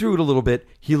 Play through it a little bit.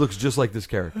 He looks just like this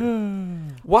character.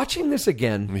 Watching this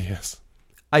again, Yes.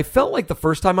 I felt like the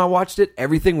first time I watched it,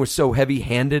 everything was so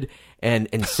heavy-handed and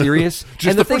serious. Just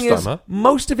and the thing first is, time, huh?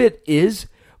 most of it is,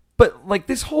 but like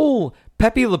this whole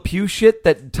Pepe Le Pew shit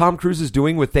that Tom Cruise is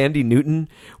doing with Thandie Newton,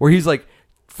 where he's like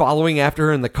following after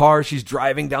her in the car. She's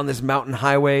driving down this mountain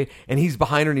highway, and he's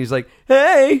behind her, and he's like,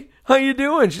 "Hey, how you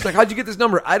doing?" She's like, "How'd you get this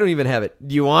number?" "I don't even have it."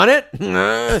 "Do you want it?"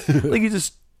 Like he's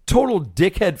just total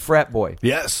dickhead frat boy.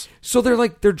 Yes. So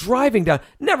they're driving down.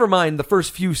 Never mind the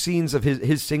first few scenes of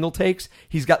his single takes.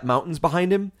 He's got mountains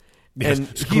behind him, Yes, and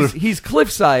it's clear. he's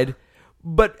cliffside.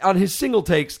 But on his single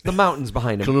takes, the mountains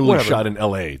behind him. Clearly Whatever. shot in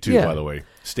L.A. too, Yeah. by the way,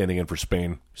 standing in for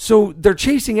Spain. So they're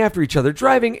chasing after each other,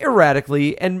 driving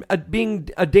erratically, and being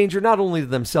a danger not only to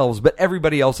themselves but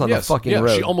everybody else on the fucking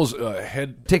road. She almost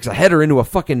takes a header into a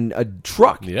fucking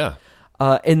truck. Yeah.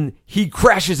 And he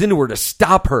crashes into her to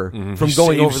stop her from He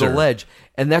going over saves the her. ledge.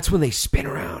 And that's when they spin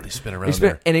around. They spin around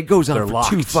there. and it goes on They're for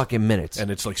locked. 2 fucking minutes.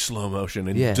 And it's like slow motion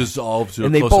and Yeah. dissolves to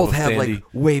and a they close-up both of have Thandie. like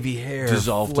wavy hair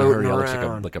Dissolved to her. floating Yeah, looks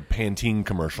around. like a Pantene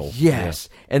commercial. Yes.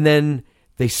 And then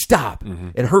they stop,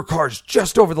 and her car's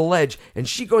just over the ledge, and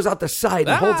she goes out the side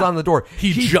and holds on the door.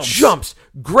 He jumps,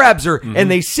 grabs her, and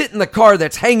they sit in the car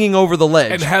that's hanging over the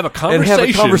ledge. And have a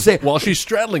conversation while she's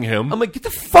straddling him. I'm like, get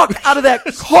the fuck out of that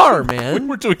car, man.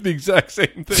 We're doing the exact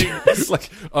same thing.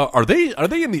 Like, are they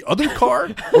in the other car,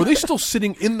 or are they still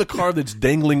sitting in the car that's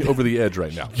dangling over the edge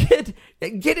right now?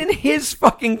 Get in his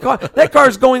fucking car. That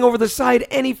car's going over the side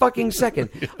any fucking second.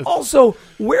 Also,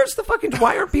 where's the fucking...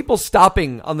 Why aren't people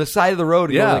stopping on the side of the road?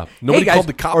 And Yeah. going like, Nobody hey guys, called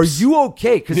the cops. Are you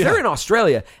okay? Because Yeah. they're in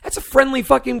Australia. That's a friendly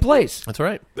fucking place. That's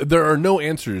right. There are no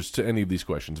answers to any of these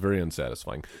questions. Very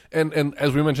unsatisfying. And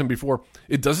as we mentioned before,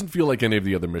 it doesn't feel like any of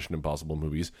the other Mission Impossible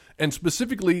movies, and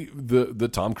specifically the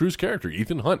Tom Cruise character,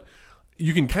 Ethan Hunt.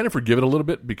 You can kind of forgive it a little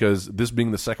bit because this being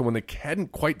the second one, they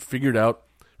hadn't quite figured out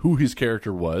who his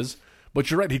character was. But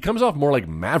you're right. He comes off more like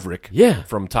Maverick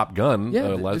from Top Gun. Yeah,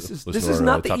 this is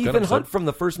not the Top Gun Ethan episode. Hunt from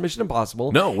the first Mission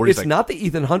Impossible. No, where he's it's like- not the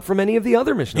Ethan Hunt from any of the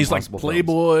other Mission He's like Impossible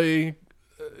Playboy.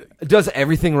 films. Does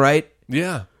everything right.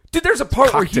 Yeah. Dude, there's a part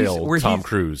Cocktail where Tom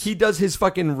Cruise. He does his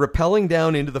fucking rappelling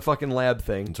down into the fucking lab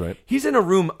thing. That's right. He's in a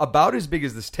room about as big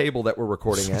as this table that we're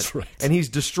recording at. That's right. And he's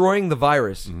destroying the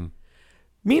virus.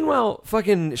 Meanwhile,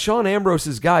 fucking Sean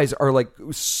Ambrose's guys are like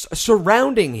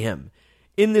surrounding him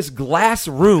in this glass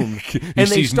room. and they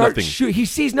sees start nothing. He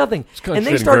sees nothing. And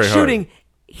they concentrating start very hard. shooting.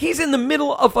 He's in the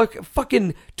middle of a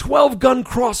fucking 12-gun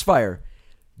crossfire.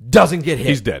 Doesn't get hit.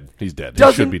 He's dead. He's dead. He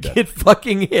Doesn't should be dead. get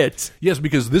fucking hit. Yes,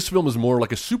 because this film is more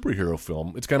like a superhero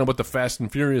film. It's kind of what the Fast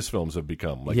and Furious films have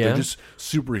become. Like Yeah. they're just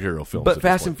superhero films. But at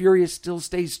Fast this and point. Furious still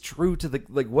stays true to the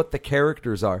what the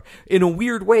characters are in a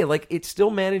weird way. Like it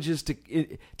still manages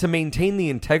to maintain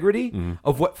the integrity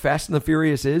of what Fast and the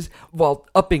Furious is while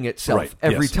upping itself Right,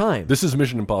 every yes. time. This is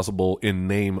Mission Impossible in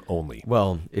name only.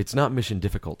 Well, it's not mission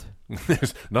difficult.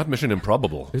 It's not Mission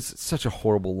Improbable. It's such a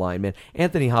horrible line, man.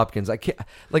 Anthony Hopkins, I can't.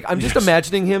 Like, I'm just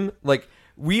imagining him like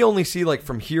we only see like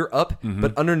from here up,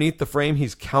 but underneath the frame,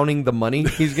 he's counting the money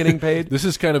he's getting paid. This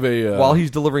is kind of a while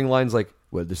he's delivering lines like,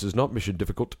 "Well, this is not mission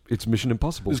difficult; it's mission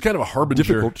impossible." It's kind of a harbinger.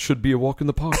 Difficult should be a walk in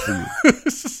the park for you.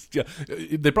 Yeah,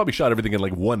 they probably shot everything in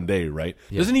like one day, right?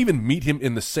 Yeah. Doesn't he even meet him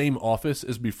in the same office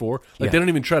as before. Like they don't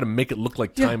even try to make it look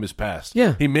like time has passed.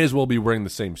 Yeah, he may as well be wearing the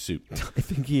same suit. I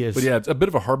think he is. But yeah, it's a bit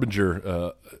of a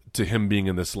harbinger to him being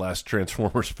in this last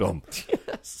Transformers film.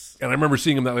 Yes. And I remember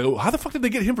seeing him that like, oh, how the fuck did they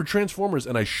get him for Transformers?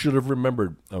 And I should have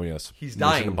remembered. Oh yes, he's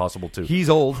dying. Mission Impossible 2. He's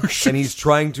old, and he's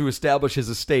trying to establish his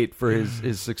estate for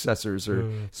his successors or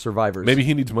survivors. Maybe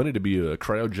he needs money to be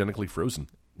cryogenically frozen.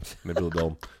 Maybe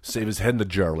they'll save his head in a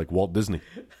jar like Walt Disney.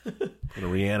 Gonna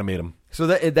reanimate him. So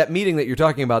that meeting that you're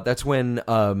talking about, that's when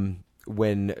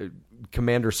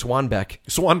Commander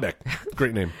Swanbeck,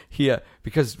 great name.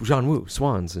 Because Jean Woo,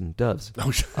 swans and doves.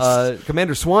 Oh,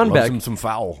 Commander loves Swanbeck him some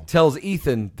foul. tells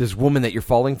Ethan, this woman that you're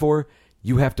falling for,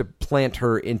 you have to plant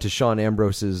her into Sean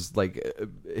Ambrose's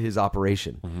his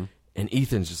operation. And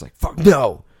Ethan's just like, fuck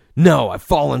no, I've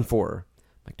fallen for her.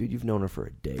 Like, dude, you've known her for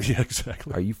a day. Yeah,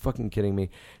 exactly. Are you fucking kidding me?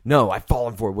 No, I've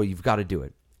fallen for it. Well, you've got to do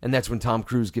it. And that's when Tom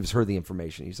Cruise gives her the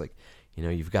information. He's like,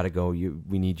 you've got to go.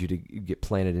 We need you to get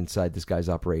planted inside this guy's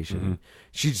operation.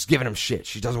 She's just giving him shit.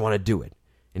 She doesn't want to do it.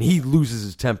 And he loses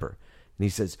his temper. And he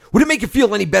says, would it make you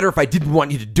feel any better if I didn't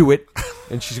want you to do it?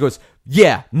 And she goes,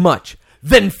 yeah, much.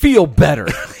 Then feel better.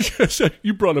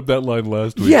 You brought up that line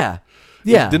last week. Yeah.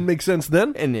 Yeah. It didn't make sense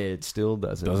then? And it still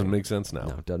doesn't. Doesn't make sense now.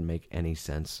 No, it doesn't make any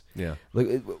sense. Yeah.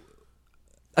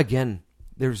 Again,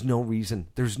 there's no reason.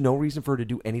 There's no reason for her to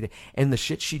do anything. And the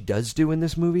shit she does do in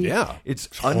this movie, it's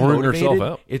whoring herself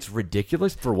unmotivated. out. It's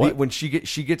ridiculous. For what? When she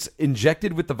gets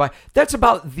injected with the virus. That's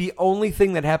about the only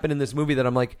thing that happened in this movie that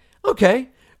I'm like, okay,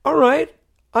 all right.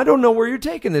 I don't know where you're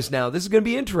taking this now. This is going to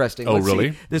be interesting. Oh, Let's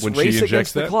really? see this When race she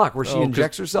against the that? clock where she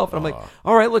injects herself. And I'm like,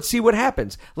 all right, let's see what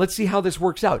happens. Let's see how this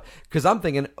works out. Because I'm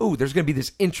thinking, oh, there's going to be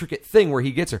this intricate thing where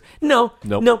he gets her. No.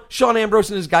 Sean Ambrose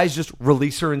and his guys just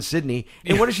release her in Sydney.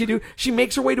 And what does she do? She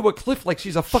makes her way to a cliff like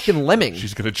she's a fucking lemming.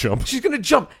 She's going to jump. She's going to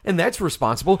jump. And that's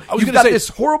responsible. I was You've gonna got say, this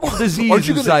horrible disease aren't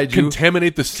you gonna inside you.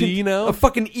 contaminate the sea now? A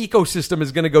fucking ecosystem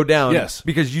is going to go down. Yes.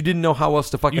 Because you didn't know how else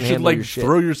to fucking You should handle your shit.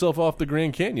 throw yourself off the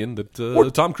Grand Canyon that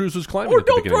Tom Cruise was climbing. Or at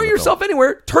the don't beginning throw of the yourself film.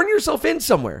 anywhere. Turn yourself in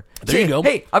somewhere. There you go.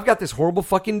 Hey, I've got this horrible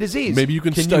fucking disease. Maybe you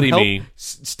can you study help me.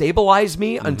 Stabilize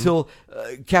me until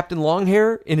Captain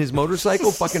Longhair in his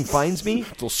motorcycle fucking finds me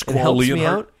and helps me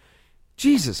out.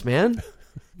 Jesus, man.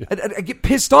 I get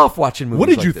pissed off watching movies. What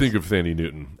did like you this. think of Thandie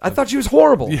Newton? I thought she was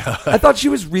horrible. Yeah. I thought she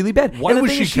was really bad. Why and the was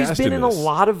thing she is, she's cast been in in a this?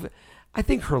 lot of. I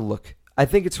think her look. I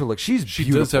think it's her look. She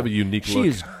beautiful. does have a unique look. She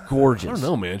is gorgeous. I don't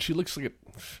know, man. She looks like it.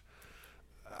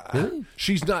 Really?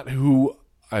 She's not who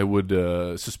I would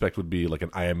suspect would be like an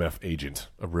IMF agent,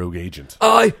 a rogue agent.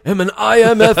 I am an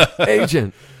IMF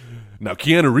agent. Now,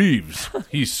 Keanu Reeves,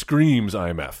 he screams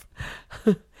IMF.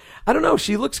 I don't know.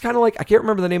 She looks kind of like, I can't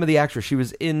remember the name of the actress. She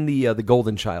was in the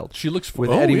Golden Child. She looks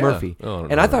with oh, Eddie yeah. Murphy, Oh,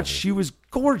 and I thought she was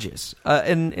gorgeous.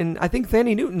 And I think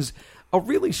Thandie Newton's a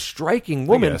really striking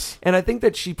woman, guess. and I think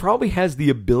that she probably has the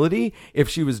ability, if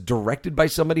she was directed by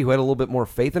somebody who had a little bit more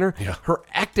faith in her. Yeah. Her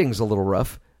acting's a little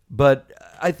rough, but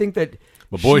I think that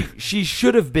But boy- she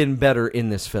should have been better in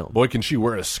this film. Boy, can she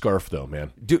wear a scarf, though,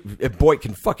 man. Dude, boy,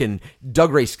 can fucking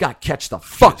Doug Ray Scott catch the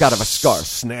fuck out of a scarf.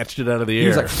 Snatched it out of the He air.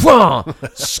 was like,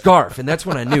 "Fwah!" Scarf. And that's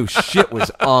when I knew shit was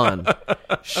on.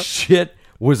 Shit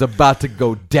was about to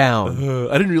go down.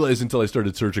 I didn't realize until I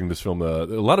started searching this film. A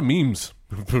lot of memes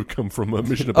come from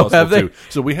Mission Impossible have they? 2.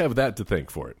 So we have that to thank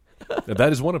for it. And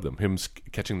that is one of them, him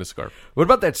catching the scarf. What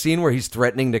about that scene where he's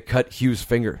threatening to cut Hugh's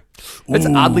finger? That's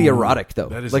oddly erotic, though.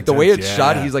 that is like the way it's intense,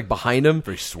 shot, yeah. he's like behind him.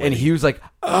 Very sweaty. And Hugh's like,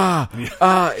 and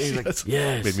he's like,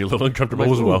 yes. Made me a little uncomfortable I'm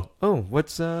like, as well. Oh,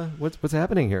 what's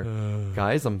happening here,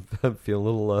 guys? I'm feeling a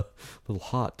little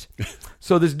hot.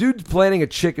 So this dude's planning a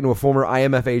chick into a former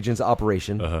IMF agent's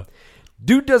operation. Uh-huh.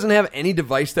 Dude doesn't have any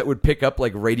device that would pick up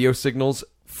like radio signals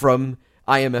from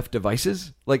IMF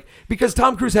devices, like, because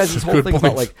Tom Cruise has this whole Good thing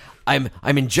about point. like,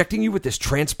 I'm injecting you with this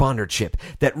transponder chip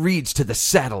that reads to the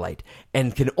satellite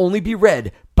and can only be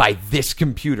read by this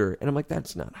computer. And I'm like,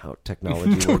 that's not how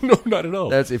technology works. No, not at all.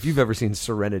 That's, if you've ever seen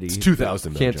Serenity, it's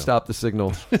 2000 though, can't Joe. stop the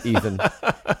signal, Ethan.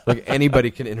 Like, anybody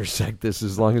can intersect this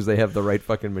as long as they have the right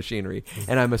fucking machinery.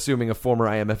 And I'm assuming a former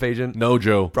IMF agent No,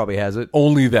 Joe. probably has it.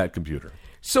 Only that computer.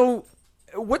 So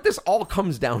what this all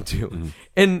comes down to,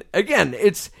 and again,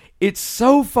 it's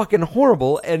so fucking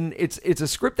horrible, and it's a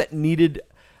script that needed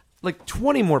like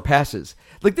 20 more passes.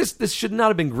 Like this should not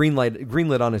have been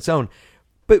greenlit on its own.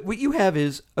 But what you have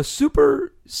is a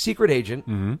super secret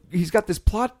agent. He's got this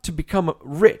plot to become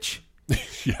rich,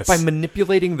 Yes. By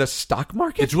manipulating the stock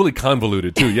market? It's really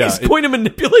convoluted, too. Yeah. He's going to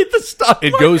manipulate the stock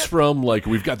It market? goes from, like,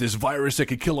 we've got this virus that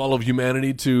could kill all of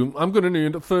humanity to, I'm going to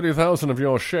need 30,000 of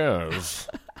your shares.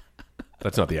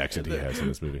 That's not the accent he has in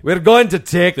this movie. We're going to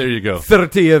take There you go.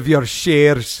 30 of your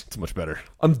shares. It's much better.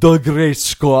 I'm Doug Ray I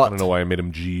Scott. don't know why I made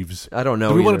him Jeeves. I don't know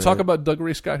Do we want either. to talk about Doug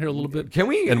Ray Scott here a little bit? Can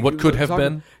we? And what could have talk-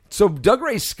 been? So Doug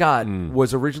Ray Scott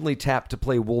was originally tapped to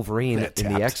play Wolverine Yeah, in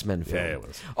the tapped. X-Men film. Yeah, it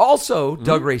was. Also,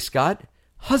 Doug Ray Scott,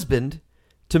 husband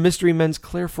to Mystery Men's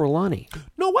Claire Forlani.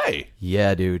 No way.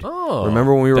 Yeah, dude. Oh,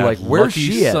 remember when we were that like, "Where's lucky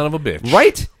she at?" son of a bitch.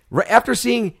 Right? Right after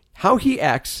seeing how he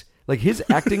acts, like his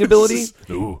acting ability,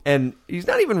 Ooh. and he's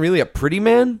not even really a pretty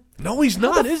man. No, he's How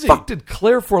not, the is he? fuck did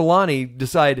Claire Forlani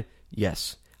decide?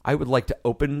 Yes, I would like to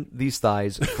open these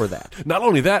thighs for that. Not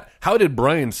only that, how did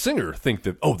Bryan Singer think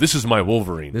that, oh, this is my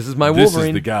Wolverine? This is my This Wolverine.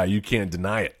 is the guy. You can't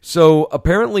deny it. So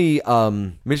apparently,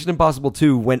 Mission Impossible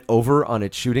 2 went over on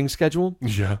its shooting schedule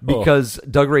Yeah. because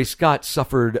Doug Ray Scott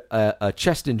suffered a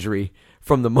chest injury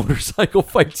from the motorcycle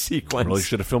fight sequence. Really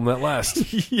should have filmed that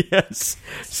last. Yes.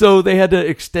 So they had to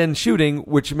extend shooting,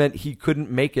 which meant he couldn't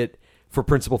make it for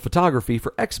principal photography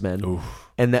for X-Men,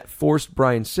 and that forced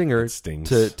Bryan Singer stings.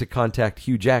 to contact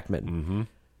Hugh Jackman. Mm-hmm.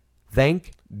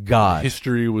 Thank God.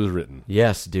 History was written.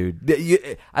 Yes,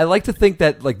 dude. I like to think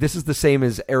that like this is the same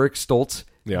as Eric Stoltz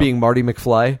Yeah. being Marty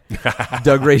McFly,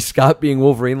 Doug Ray Scott being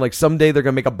Wolverine. Like someday they're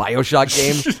gonna make a BioShock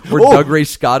game where Oh. Doug Ray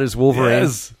Scott is Wolverine.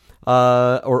 Yes.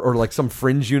 Or like some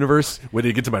Fringe universe. When did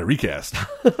you get to my recast?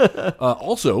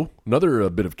 Also, another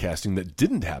bit of casting that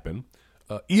didn't happen.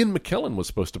 Ian McKellen was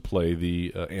supposed to play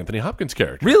the Anthony Hopkins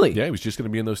character. Really? Yeah, he was just going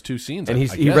to be in those two scenes. And I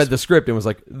he guess. read the script and was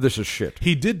like, "This is shit.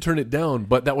 He did turn it down,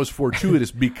 but that was fortuitous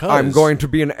because I'm going to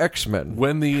be an X-Men."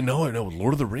 when the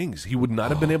Lord of the Rings, he would not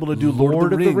have been able to do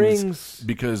Lord of the Rings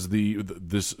because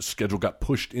this schedule got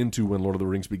pushed into when Lord of the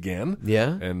Rings began.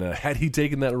 Yeah. and had he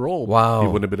taken that role, Wow. he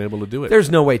wouldn't have been able to do it. There's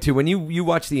no way to. When you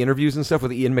watch the interviews and stuff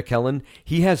with Ian McKellen,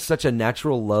 he has such a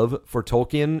natural love for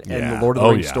Tolkien and Yeah. the Lord of the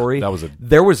Oh, Rings yeah. story.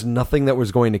 There was nothing that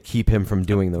was going to keep him from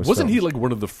doing those. Wasn't he films. like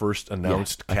one of the first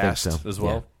announced I think cast so. as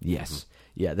well? Yeah. Yes.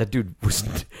 Yeah, that dude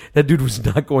was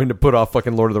not going to put off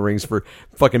fucking Lord of the Rings for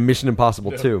fucking Mission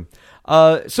Impossible 2.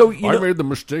 So I made the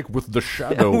mistake with the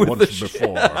shadow With once the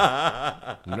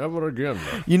before. Never again.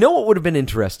 You know what would have been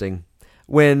interesting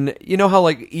when you know how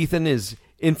like Ethan is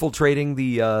infiltrating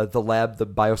the lab, the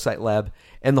biosite lab,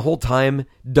 and the whole time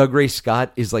Doug Ray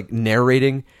Scott is like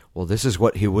narrating. Well, this is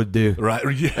what he would do, Right,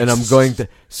 yes. And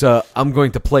I'm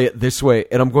going to play it this way,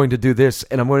 and I'm going to do this,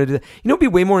 and I'm going to do that. You know, it'd be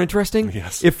way more interesting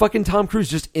Yes. if fucking Tom Cruise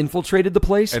just infiltrated the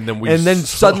place, And then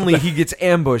suddenly he gets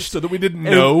ambushed, So that we didn't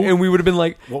and- know. and we would have been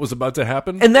like, What was about to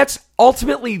happen? and that's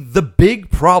ultimately the big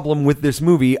problem with this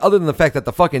movie, other than the fact that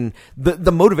the fucking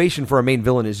the motivation for our main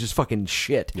villain is just fucking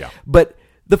shit. Yeah. But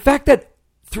the fact that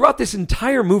throughout this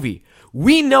entire movie,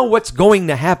 we know what's going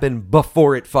to happen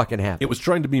before it fucking happens. It was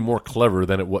trying to be more clever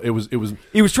than it was. It was.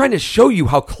 He was trying to show you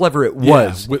how clever it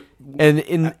was. with- and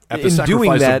in at the in doing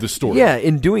sacrifice of that, the story. yeah,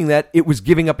 in doing that, it was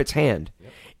giving up its hand.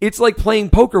 It's like playing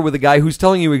poker with a guy who's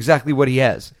telling you exactly what he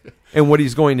has and what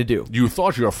he's going to do. You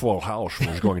thought your full house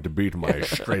was going to beat my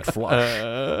straight flush,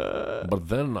 but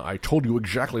then I told you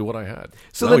exactly what I had.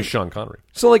 So Now then- he's Sean Connery.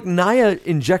 So like Naya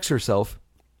injects herself,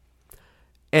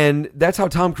 and that's how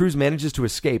Tom Cruise manages to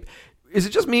escape. Is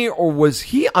it just me, or was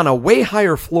he on a way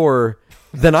higher floor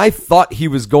than I thought he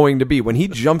was going to be when he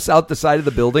jumps out the side of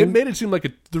the It building? made it seem like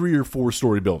a 3 or 4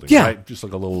 story building. Yeah. Right? Just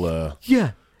like a little.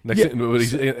 Yeah. Next Yeah. thing, but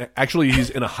he's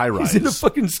in a high rise. He's in a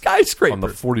fucking skyscraper. on the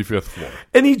 45th floor.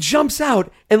 And he jumps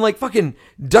out, and like fucking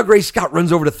Doug Ray Scott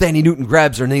runs over to Thandie Newton,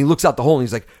 grabs her, and then he looks out the hole, and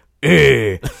he's like,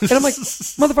 "Eh." And I'm like,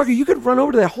 motherfucker, you could run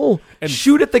over to that hole and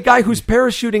shoot at the guy who's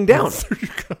parachuting down.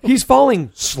 He's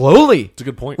falling slowly. It's a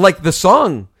good point. Like the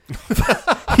song.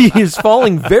 He is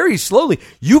falling very slowly.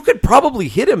 You could probably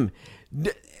hit him.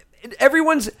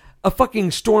 Everyone's a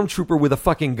fucking stormtrooper with a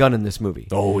fucking gun in this movie.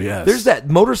 Oh, yes. There's that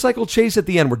motorcycle chase at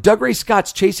the end where Doug Ray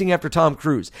Scott's chasing after Tom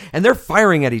Cruise, and they're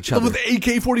firing at each other. With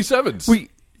AK-47s.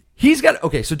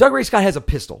 So Doug Ray Scott has a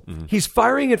pistol. He's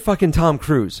firing at fucking Tom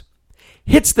Cruise.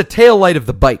 Hits the tail light of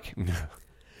the bike.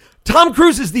 Tom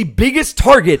Cruise is the biggest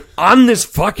target on this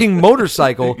fucking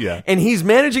motorcycle, Yeah. and he's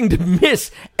managing to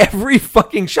miss every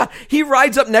fucking shot. He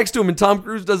rides up next to him, and Tom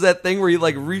Cruise does that thing where he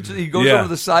like reaches, he goes Yeah. over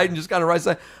the side and just kind of rides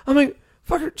side. I'm like,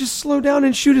 fucker, just slow down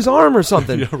and shoot his arm or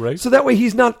something. Yeah, right. So that way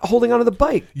he's not holding onto the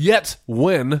bike. Yet,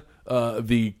 when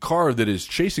the car that is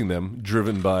chasing them,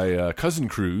 driven by Cousin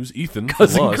Cruise, Ethan,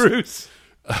 from Lost, Cruise.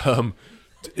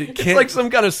 it It's can't, like some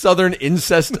kind of southern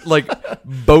incest like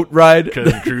boat ride.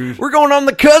 Cousin Cruise. We're going on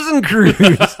the Cousin Cruise.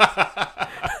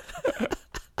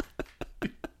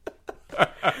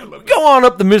 Go on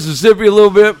up the Mississippi a little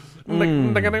bit. So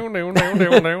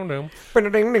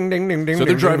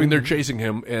they're driving, they're chasing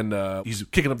him, and he's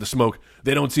kicking up the smoke.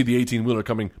 They don't see the 18-wheeler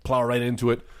coming, plow right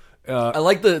into it. I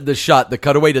like the shot, the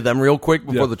cutaway to them real quick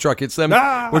before the truck hits them.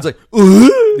 Ah! Where it's like,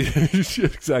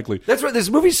 Exactly. that's right. This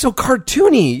movie's so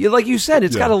cartoony. Like you said,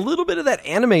 it's got a little bit of that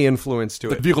anime influence to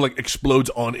The it. vehicle explodes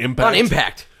on impact. On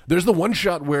impact. There's the one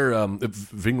shot where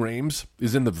Ving Rhames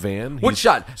is in the van. What He's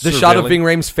shot? The shot of surveilling- Ving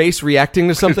Rhames' face reacting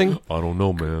to something? I don't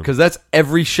know, man. Because that's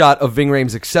every shot of Ving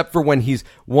Rhames except for when he's,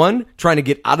 one, trying to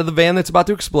get out of the van that's about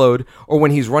to explode, or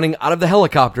when he's running out of the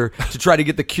helicopter to try to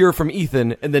get the cure from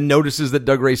Ethan and then notices that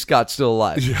Doug Ray Scott's still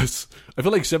alive. Yes. I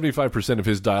feel like 75% of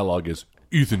his dialogue is,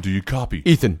 Ethan, do you copy?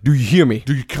 Ethan, do you hear me?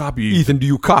 Do you copy? Ethan, do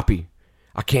you copy?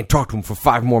 I can't talk to him for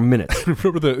 5 more minutes.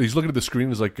 Remember he's looking at the screen.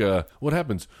 He's like, what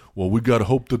happens? Well, we got to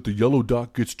hope that the yellow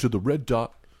dot gets to the red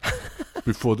dot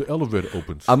before the elevator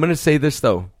opens. I'm going to say this,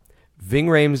 though. Ving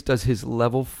Rhames does his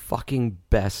level fucking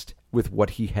best with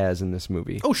what he has in this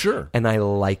movie. Oh, sure. And I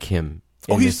like him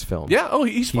in this film. Yeah,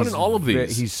 he's fun in all of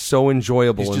these. He's so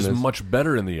enjoyable He's in just this. much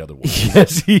better in the other one.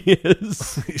 Yes, he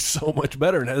is. He's so much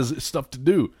better and has stuff to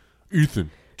do.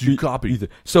 Ethan, do you copy?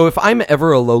 So if I'm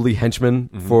ever a lowly henchman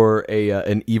for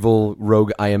an evil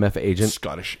rogue IMF agent,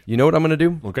 Scottish. you know what I'm going to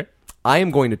do? Okay. I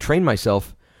am going to train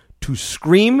myself to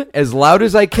scream as loud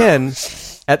as I can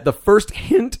at the first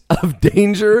hint of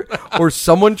danger or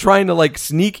someone trying to like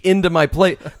sneak into my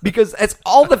play, because that's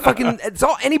all it's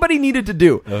all anybody needed to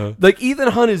do. Like Ethan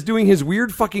Hunt is doing his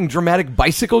weird fucking dramatic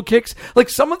bicycle kicks. Like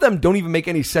some of them don't even make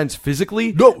any sense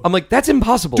physically. No. I'm like, that's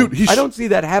impossible. Dude, I don't see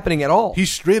that happening at all. He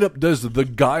straight up does the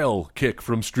Guile kick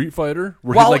from Street Fighter.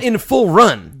 Where While he in full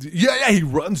run. Yeah, he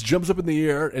runs, jumps up in the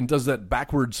air, and does that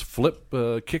backwards flip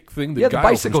kick thing that Yeah, the Guile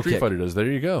bicycle from Street kick. Fighter does. There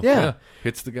you go. Yeah.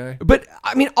 Hits the guy. But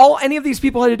I mean, all any of these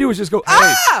people had to do was just go,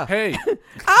 ah! Hey.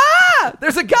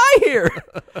 There's a guy here.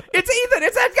 It's Ethan.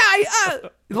 It's that guy.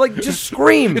 Like, just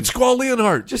scream. It's Squall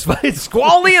Leonhardt. Just it's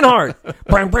Squall Leonhardt.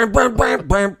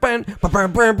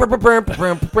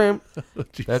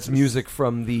 That's music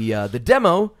from the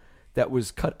demo that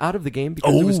was cut out of the game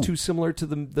because it was too similar to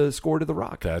the score to The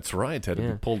Rock. That's right. Had to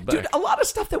be pulled back. Dude, a lot of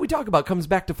stuff that we talk about comes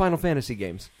back to Final Fantasy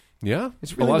games. Yeah?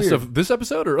 It's really a lot weird. of stuff this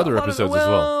episode or other episodes as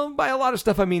well? By a lot of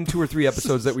stuff, I mean 2 or 3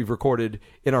 episodes that we've recorded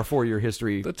in our 4-year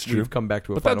history. That's true. We've come back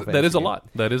to a But Final Fantasy that is a game. lot.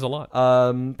 That is a lot.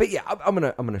 But yeah, I'm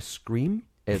gonna scream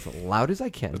as loud as I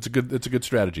can. It's a good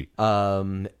strategy.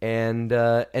 And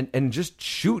just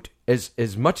shoot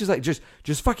as much as I just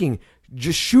fucking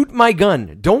shoot my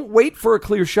gun. Don't wait for a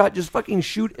clear shot. Just fucking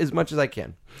shoot as much as I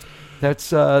can.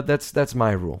 That's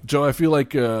my rule. Joe, I feel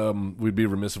like we'd be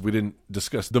remiss if we didn't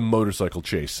discuss the motorcycle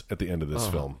chase at the end of this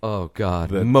film. Oh God,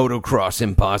 motocross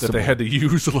impossible. That they had to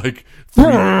use like three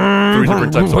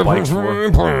different types of bikes for.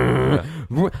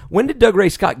 Yeah. When did Doug Ray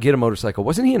Scott get a motorcycle?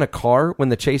 Wasn't he in a car when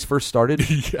the chase first started?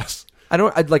 Yes. I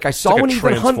saw like when a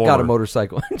Ethan Hunt got a transformer.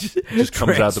 motorcycle. Just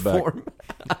comes out the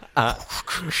back.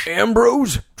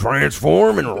 Ambrose,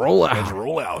 transform and roll out.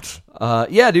 Roll out.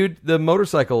 Yeah, dude, the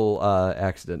motorcycle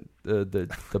accident, the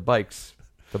bikes.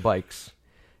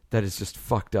 That is just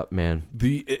fucked up, man.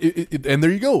 And there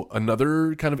you go,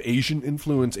 another kind of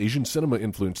Asian cinema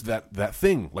influence. That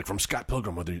thing, like from Scott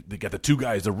Pilgrim, where they got the 2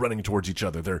 guys, they're running towards each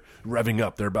other, they're revving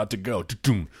up, they're about to go,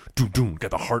 doom, doom, doom,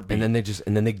 got the heartbeat, And then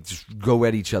they just go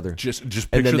at each other. just picture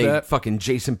and then they that. fucking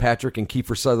Jason Patrick and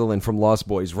Kiefer Sutherland from Lost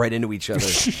Boys right into each other.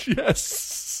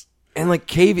 Yes. And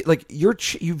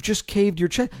you've just caved your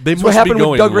chest. They That's must what happened be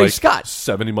going with Doug Ray like Scott.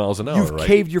 70 miles an hour. You've right?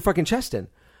 caved your fucking chest in.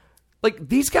 Like,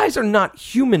 these guys are not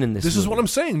human in this This is movie. what I'm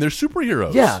saying. They're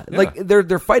superheroes. Yeah, like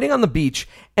they're fighting on the beach,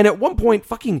 and at one point,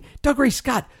 fucking Doug Ray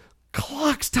Scott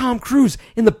clocks Tom Cruise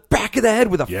in the back of the head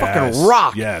with a fucking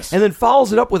rock, yes. and then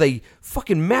follows it up with a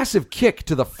fucking massive kick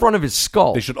to the front of his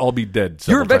skull. They should all be dead.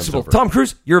 You're a several times vegetable, over. Tom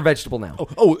Cruise. You're a vegetable now.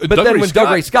 But then when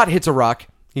Doug Ray Scott hits a rock,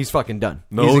 he's fucking done.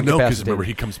 No, He's no, 'cause incapacitated. remember,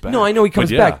 he comes back. No, I know he comes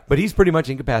But yeah. back, but he's pretty much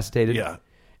incapacitated. Yeah.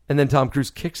 And then Tom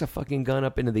Cruise kicks a fucking gun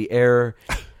up into the air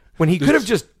when he could have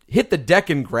just hit the deck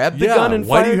and grabbed the gun and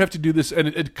why fired. do you have to do this? And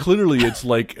it clearly it's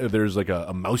like there's like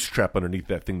a mouse trap underneath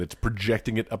that thing that's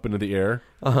projecting it up into the air.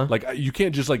 Like you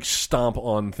can't just like stomp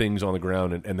on things on the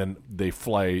ground and then they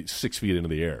fly 6 feet into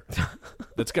the air.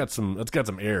 That's got some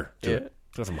air to it.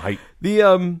 It's got some height.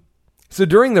 So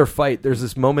during their fight, there's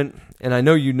this moment, and I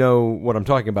know you know what I'm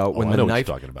talking about. When I the know what knife,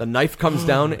 you're talking about. the knife comes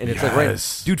down, and it's like,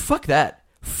 Yes. right, dude, fuck that.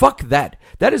 Fuck that.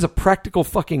 That is a practical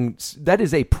fucking. That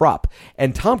is a prop.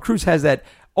 And Tom Cruise has that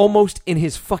almost in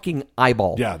his fucking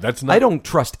eyeball. Yeah, that's not. I don't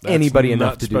trust anybody that's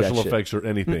enough not to do that special shit. effects or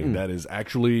anything. That is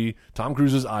actually Tom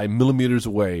Cruise's eye millimeters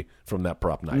away from that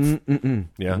prop knife.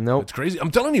 Yeah, Nope. it's crazy.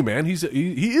 I'm telling you, man. He's an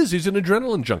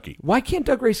adrenaline junkie. Why can't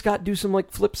Doug Ray Scott do some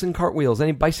like flips and cartwheels,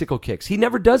 any bicycle kicks? He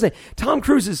never does it. Tom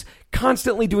Cruise is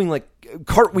constantly doing like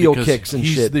cartwheel Because kicks and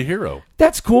he's shit. the hero.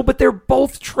 That's cool, but they're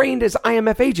both trained as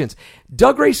IMF agents.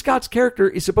 Doug Ray Scott's character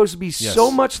is supposed to be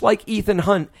so much like Ethan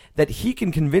Hunt that he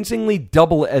can convincingly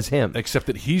double as him. Except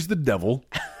that he's the devil,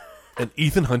 and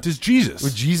Ethan Hunt is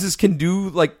Jesus. Jesus can do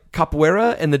like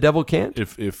capoeira and the devil can't?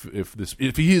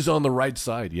 If he is on the right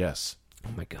side, yes, Oh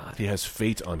my God. he has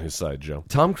fate on his side, Joe.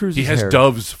 Tom Cruise's He has hair.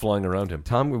 doves flying around him.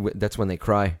 That's when they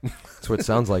cry. That's what it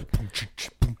sounds like.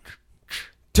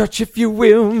 Touch if you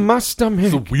will my stomach.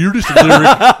 The weirdest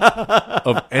lyric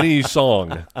of any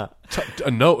song.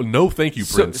 No, thank you,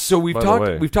 Prince. So we've by the talked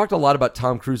way. we've talked a lot about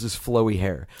Tom Cruise's flowy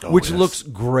hair, which yes. looks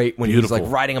great when Beautiful. he's like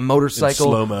riding a motorcycle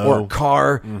In slow-mo. or a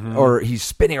car, or he's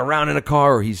spinning around in a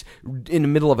car, or he's in the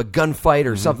middle of a gunfight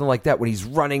or something like that when he's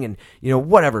running and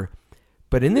whatever.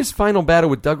 But in this final battle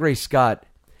with Doug Ray Scott,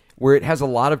 where it has a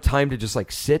lot of time to just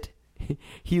like sit,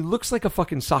 he looks like a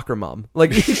fucking soccer mom.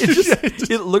 Like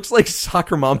it looks like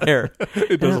soccer mom hair.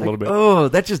 It does a little bit. Oh,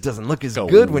 that just doesn't look as Go.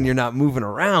 good when you're not moving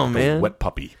around, man. Wet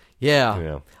puppy. Yeah.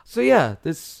 Yeah. So yeah,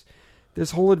 this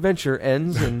whole adventure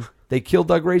ends and they kill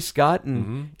Doug Ray Scott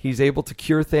and he's able to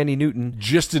cure Thandie Newton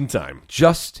Just in time.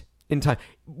 just in time.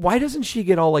 Why doesn't she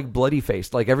get all like bloody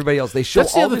faced like everybody else? They show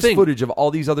That's the all other this thing. footage of all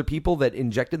these other people that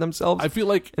injected themselves. I feel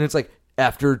like and it's like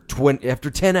after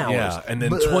 10 hours. yeah, and then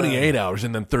 28 hours,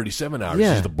 and then 37 hours.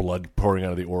 Yeah. Just the blood pouring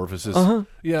out of the orifices.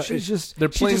 Yeah, She's just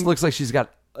they're she playing. just looks like she's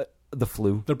got the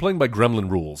flu. They're playing by gremlin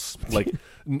rules. Like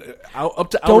up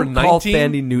to hour Don't call 19.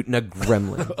 Thandie Newton a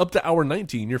gremlin. Up to hour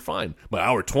 19, you're fine. But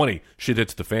hour 20, shit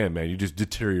hits the fan, man. You just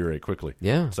deteriorate quickly.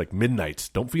 Yeah. It's like midnights.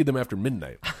 Don't feed them after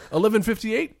midnight.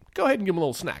 11:58, go ahead and give them a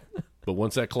little snack. But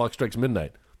once that clock strikes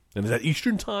midnight, and is that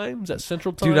Eastern time? Is that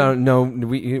Central time? Dude, I don't know.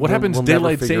 What happens we'll never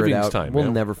daylight figure it savings out. time, We'll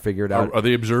man? never figure it out. Are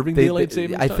they observing daylight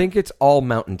savings I time? think it's all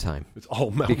mountain time. It's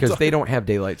all mountain because time. they don't have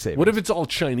daylight savings. What if it's all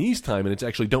Chinese time and it's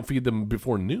actually don't feed them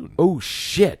before noon Oh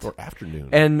shit! or afternoon?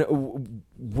 And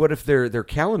what if their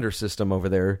calendar system over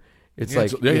there? It's Yeah,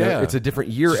 like it's- yeah. it's a different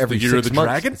year It's just every the year 6 of the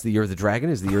months. dragon? It's the year of the dragon.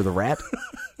 Is the year of the rat?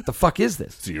 What the fuck is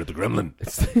this? it's the year of the gremlin.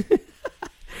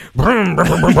 Not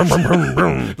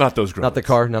Not those gremlins. the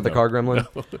car. Not the car gremlin.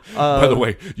 By the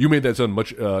way, you made that sound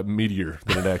much meatier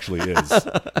than it actually is.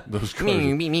 Those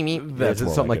cars. That's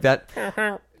more something like it.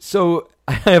 that. So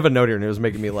I have a note here, and it was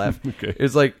making me laugh. Okay.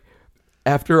 It's like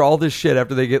after all this shit,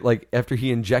 after they get like after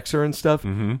he injects her and stuff,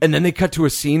 and then they cut to a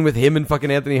scene with him and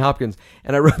fucking Anthony Hopkins,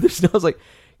 and I wrote this and I was like,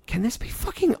 can this be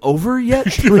fucking over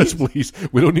yet? Yes, please.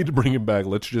 We don't need to bring him back.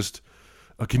 Let's just.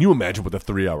 Can you imagine what the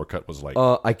 3-hour cut was like?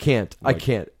 I can't. I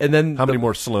can't. And then How many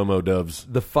more slow-mo doves?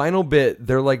 the final bit,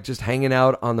 they're like just hanging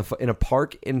out on in a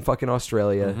park in fucking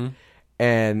Australia,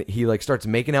 and he like starts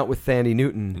making out with Thandie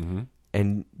Newton.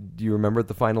 And do you remember what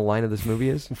the final line of this movie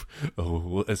is?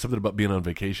 Oh, it's something about being on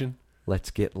vacation.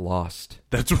 Let's get lost.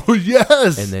 That's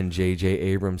yes. And then J.J.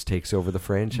 Abrams takes over the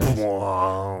franchise.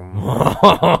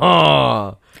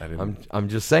 I didn't I'm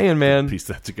just saying, man. piece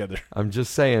that together. I'm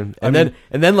just saying. And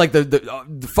then like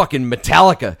the fucking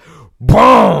Metallica.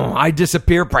 Boom! I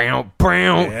disappear. Boom, boom,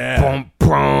 Yeah. boom,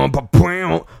 boom, boom,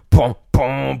 boom, boom,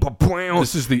 boom, boom.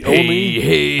 This is the only.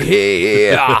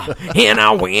 Hey, and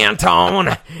I went on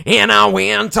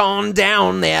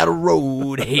down that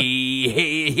road.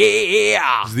 Hey,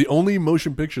 This is the only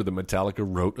motion picture that Metallica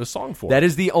wrote a song for. That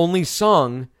is the only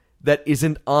song that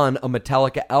isn't on a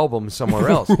Metallica album somewhere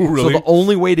else. Really? So the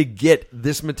only way to get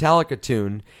this Metallica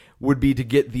tune would be to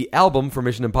get the album for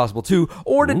Mission Impossible 2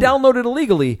 or to download it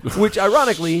illegally, which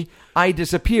ironically, I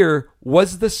Disappear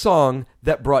was the song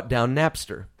that brought down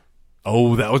Napster.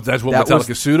 Oh, that's what That Metallica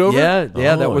was- sued over? Yeah,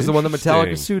 that Oh, was the one that Metallica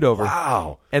interesting. sued over.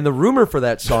 Wow. And the rumor for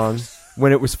that song,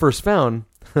 when it was first found,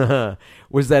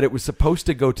 was that it was supposed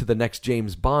to go to the next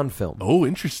James Bond film. Oh,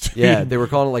 interesting. Yeah, they were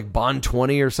calling it like Bond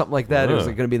 20 or something like that. It was Huh.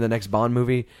 like going to be the next Bond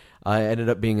movie. Ended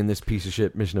up being in this piece of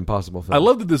shit Mission Impossible film. I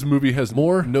love that this movie has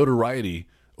more notoriety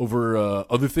over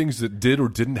other things that did or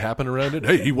didn't happen around it.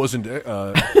 Hey, he wasn't.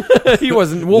 He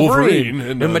wasn't Wolverine, Wolverine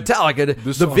and and, Metallica.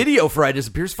 this The song. video for I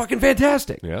Disappear is fucking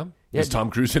fantastic. Yeah. Yeah. Is Tom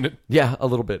Cruise in it? Yeah, a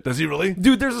little bit. Does he really?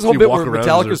 Dude, there's this Does whole he bit walk where around?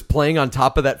 Metallica's Is there- playing on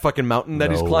top of that fucking mountain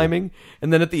that he's No. climbing,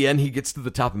 and then at the end he gets to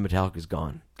the top and Metallica's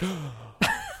gone.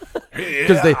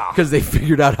 Because they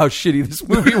figured out how shitty this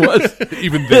movie was.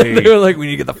 Even They they. were like, we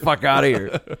need to get the fuck out of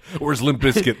here. Where's Limp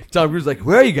Bizkit? Tom Cruise is like,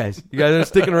 where are you guys? You guys are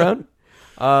sticking around?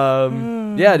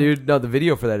 Yeah, dude. No, the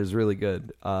video for that is really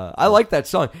good. I like that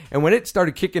song. And when it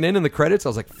started kicking in the credits, I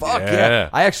was like, fuck yeah.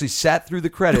 I actually sat through the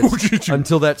credits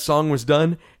until that song was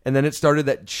done. And then it started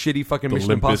that shitty fucking Mission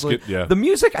Limp Impossible. Bizkit, yeah. The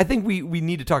music, I think we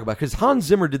need to talk about because Hans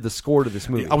Zimmer did the score to this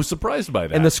movie. I was surprised by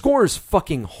that. And the score is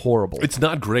fucking horrible. It's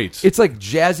not great. It's like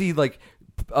jazzy, like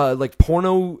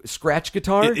porno scratch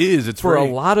guitar. It is. It's for very,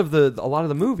 a lot of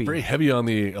the movie. Very heavy on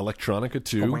the electronica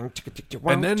too.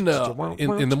 And then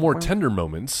in the more tender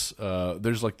moments,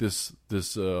 there's like this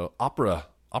opera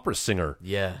singer,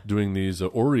 doing these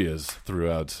arias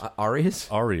throughout. Arias.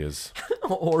 Arias.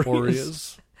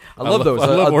 I love those. I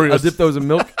love Oreos. I'll dip those in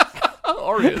milk.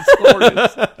 Oreos.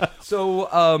 So,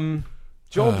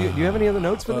 Joel, do you have any other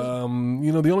notes for this?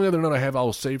 The only other note I have, I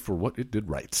will save for what it did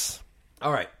right.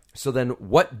 All right. So then,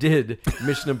 what did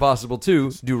Mission Impossible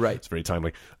 2 do right? It's very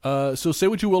timely. So say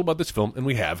what you will about this film, and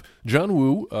we have. John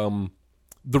Woo,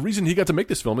 the reason he got to make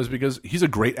this film is because he's a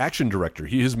great action director.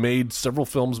 He has made several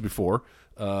films before.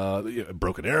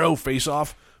 Broken Arrow, Face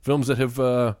Off, films that have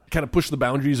kind of pushed the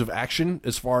boundaries of action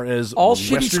as far as all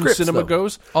Western shitty scripts, cinema though.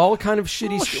 goes. All kind of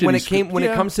shitty when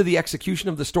it comes to the execution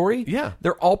of the story. Yeah,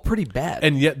 they're all pretty bad.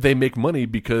 And yet they make money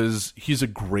because he's a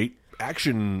great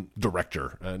action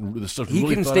director. And the stuff he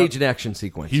really can stage an action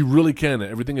sequence. He really can.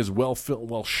 Everything is well filmed,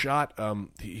 well shot.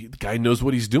 The guy knows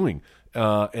what he's doing.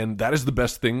 And that is the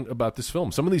best thing about this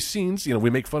film. Some of these scenes, we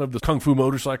make fun of the kung fu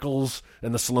motorcycles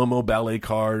and the slow-mo ballet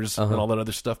cars and all that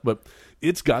other stuff, but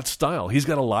it's got style. He's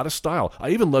got a lot of style. I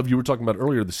even love, you were talking about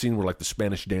earlier, the scene where like the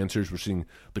Spanish dancers were seeing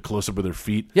the close-up of their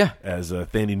feet as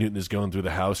Thandie Newton is going through the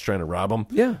house trying to rob them.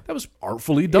 Yeah. That was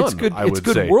artfully done, it's good, I would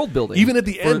say. world building. Even at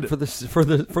the end. For this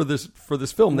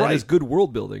film, that is good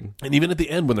world building. And even at the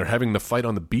end when they're having the fight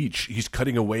on the beach, he's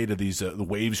cutting away to these the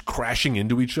waves crashing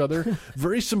into each other.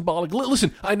 Very symbolic.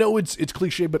 Listen, I know it's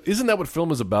cliche, but isn't that what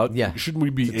film is about? Yeah. Shouldn't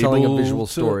we be able telling a visual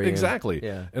story? Exactly.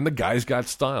 Yeah. And the guy's got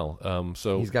style.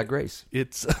 So he's got grace.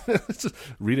 It's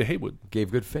Rita Haywood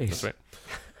gave good face. That's right.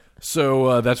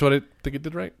 So that's what I think it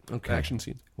did right. Okay. Action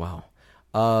scene. Wow.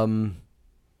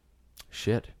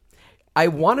 Shit. I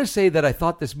want to say that I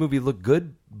thought this movie looked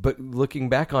good, but looking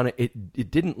back on it, it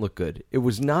didn't look good. It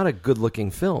was not a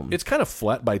good-looking film. It's kind of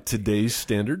flat by today's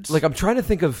standards. Like, I'm trying to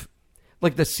think of,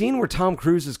 like, the scene where Tom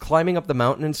Cruise is climbing up the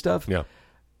mountain and stuff. Yeah.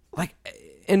 Like,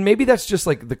 and maybe that's just,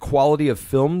 like, the quality of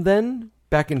film then,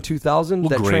 back in 2000,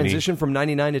 that grainy. transition from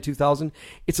 99 to 2000.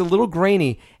 It's a little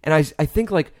grainy, and I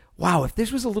think, like, wow, if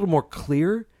this was a little more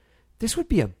clear, this would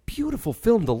be a beautiful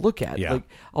film to look at. Yeah. Like,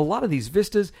 a lot of these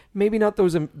vistas, maybe not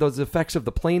those effects of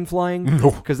the plane flying,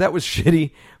 because that was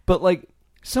shitty, but, like,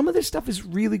 some of this stuff is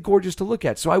really gorgeous to look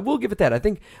at. So I will give it that. I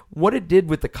think what it did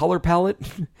with the color palette,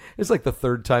 it's like the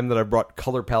third time that I brought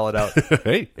color palette out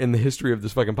in the history of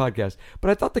this fucking podcast.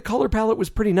 But I thought the color palette was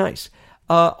pretty nice.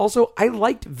 Also, I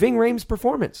liked Ving Rhames'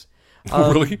 performance.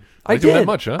 Really? I Liked him did. that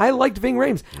much, huh? I liked Ving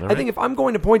Rhames. All I right. think if I'm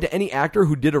going to point to any actor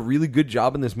who did a really good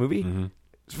job in this movie,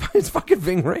 it's fucking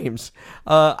Ving Rhames.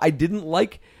 I didn't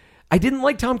like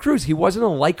Tom Cruise. He wasn't a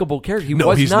likable character. He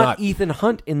was he's not Ethan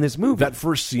Hunt in this movie. That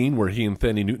first scene where he and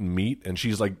Thandie Newton meet, and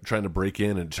she's like trying to break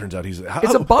in, and it turns out he's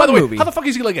It's a Bond by the way, movie. How the fuck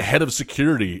is he like a head of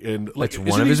security? And like, It's one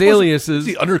isn't of he his supposed to- aliases.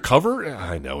 Is he undercover?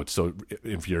 I know, it's so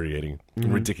infuriating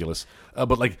and ridiculous.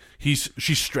 But like she's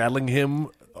straddling him.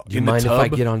 Do you in mind the if I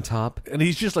tub, get on top? and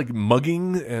he's just like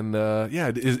mugging, and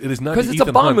it is not Because it's Ethan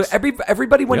a Bond Hunt's. movie.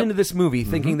 Everybody went Yep. into this movie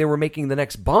thinking they were making the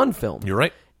next Bond film. You're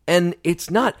right. And it's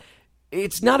not.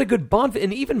 It's not a good Bond.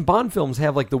 And even Bond films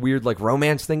have like the weird like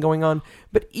romance thing going on.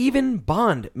 But even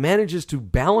Bond manages to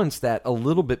balance that a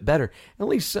little bit better. At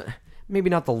least maybe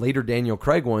not the later Daniel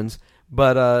Craig ones.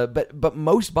 But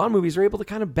most Bond movies are able to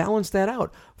kind of balance that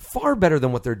out far better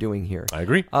than what they're doing here. I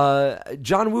agree.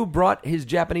 John Woo brought his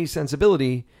Japanese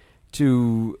sensibility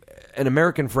to an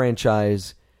American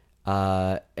franchise,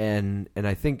 and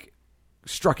I think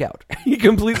struck out. He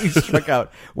completely struck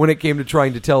out when it came to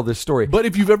trying to tell this story. But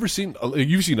if you've ever seen,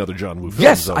 you've seen other John Woo films.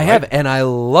 Yes, though, I right? have, and I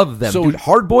love them. So- Dude,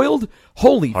 Hardboiled,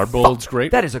 holy Hardboiled's fuck.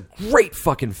 great. That is a great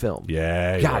fucking film.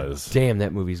 Yeah, it God was. damn,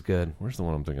 that movie's good. Where's the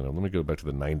one I'm thinking of? Let me go back to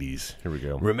the 90s. Here we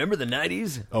go. Remember the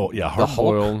 90s? Oh, yeah, The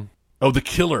Hulk. Hardboiled. Oh, The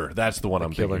Killer. That's the one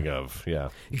I'm Killer. thinking of. Yeah.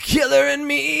 Killer in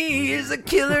me is a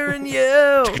killer in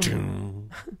you.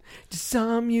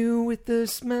 Disarm you with a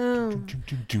smile.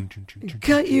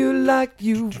 Cut you like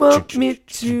you want me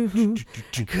to.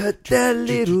 Cut that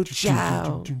little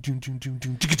child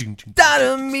out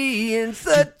of me and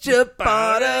such a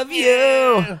part of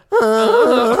you.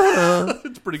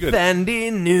 It's pretty good.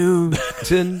 Sandy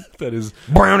Newton. That is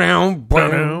Brown.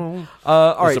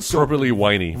 All right, it's appropriately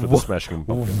whiny for the Smashing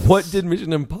Pumpkins. what did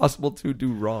Mission Impossible 2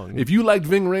 do wrong? If you liked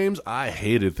Ving Rhames, I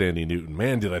hated Thandie Newton.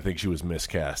 Man, did I think she was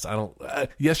miscast. I don't.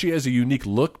 Yes, she has a unique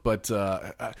look, but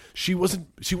she wasn't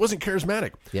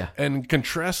charismatic. Yeah. And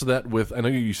contrast that with. I know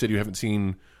you said you haven't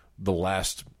seen the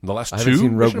last two. I haven't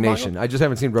seen Rogue Mission Nation. I just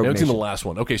haven't seen Rogue I haven't Nation. seen the last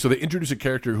one. Okay, so they introduce a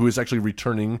character who is actually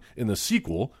returning in the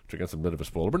sequel, which I guess is a bit of a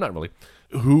spoiler, but not really.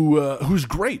 Who's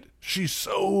great. She's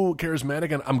so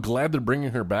charismatic, and I'm glad they're bringing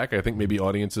her back. I think maybe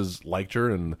audiences liked her,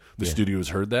 and the studio has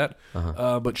heard that.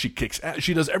 But she kicks ass.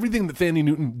 She does everything that Thandie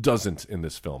Newton doesn't in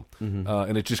this film,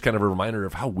 and it's just kind of a reminder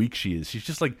of how weak she is. She's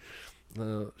just like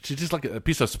a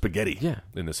piece of spaghetti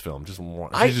in this film. She's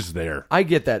just there. I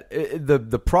get that.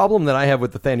 The problem that I have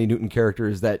with the Thandie Newton character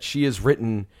is that she is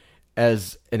written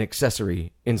as an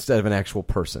accessory instead of an actual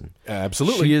person.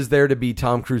 Absolutely. She is there to be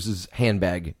Tom Cruise's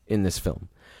handbag in this film.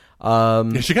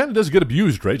 Yeah, she kind of does get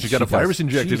abused, right? She got a virus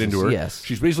injected into her. Yes.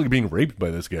 She's basically being raped by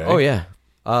this guy. Oh, yeah.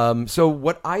 So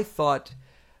what I thought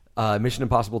Mission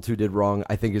Impossible 2 did wrong,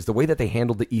 I think, is the way that they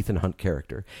handled the Ethan Hunt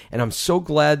character. And I'm so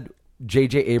glad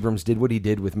J.J. Abrams did what he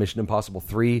did with Mission Impossible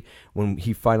 3 when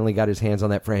he finally got his hands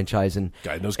on that franchise. And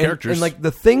Guy knows characters. And like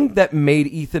the thing that made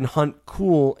Ethan Hunt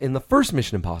cool in the first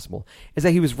Mission Impossible is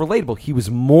that he was relatable. He was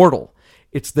mortal.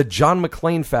 It's the John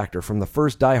McClane factor from the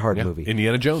first Die Hard movie.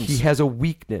 Indiana Jones. He has a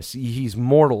weakness. He's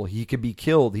mortal. He could be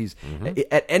killed.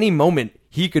 At any moment,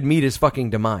 he could meet his fucking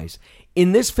demise.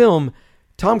 In this film,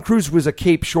 Tom Cruise was a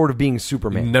cape short of being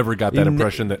Superman. You never got that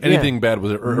impression that anything bad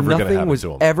was ever going to happen to him. Nothing was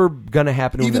ever going to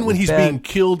happen to him. Even when he's bad. being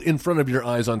killed in front of your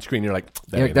eyes on screen, you're like,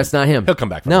 that's not him. He'll come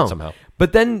back from it somehow.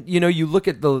 But then, you look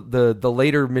at the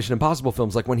later Mission Impossible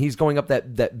films, like when he's going up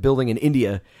that building in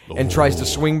India and tries to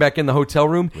swing back in the hotel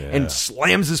room and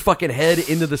slams his fucking head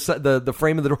into the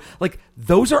frame of the door. Like,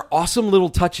 those are awesome little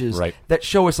touches that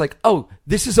show us, like, oh,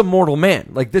 this is a mortal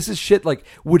man. Like, this is shit like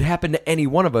would happen to any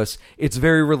one of us. It's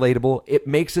very relatable. It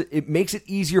makes it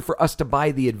easier for us to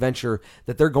buy the adventure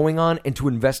that they're going on and to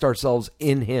invest ourselves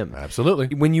in him.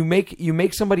 Absolutely. When you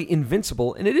make somebody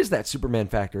invincible, and it is that Superman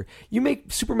factor, you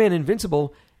make Superman invincible,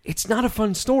 it's not a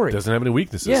fun story. Doesn't have any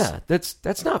weaknesses. Yeah,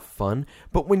 that's not fun.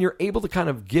 But when you're able to kind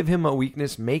of give him a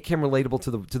weakness, make him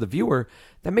relatable to the viewer,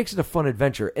 that makes it a fun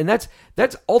adventure. And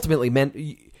that's ultimately meant.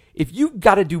 If you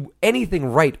got to do anything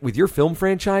right with your film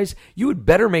franchise, you would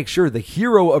better make sure the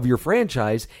hero of your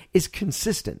franchise is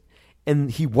consistent.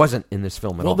 And he wasn't in this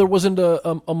film at all. Well, there wasn't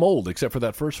a mold except for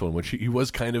that first one, which he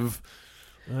was kind of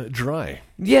dry.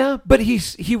 Yeah, but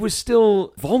he was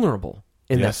still vulnerable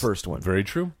in that first one. Very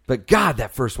true. But God,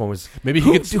 that first one was... Maybe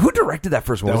who directed that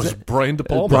first one? That was Brian De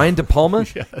Palma. Brian De Palma?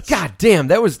 Yes. God damn,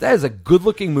 that is a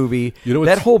good-looking movie. You know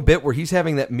that whole bit where he's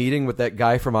having that meeting with that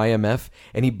guy from IMF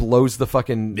and he blows the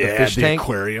fucking the fish tank.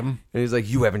 Aquarium. And he's like,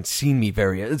 you haven't seen me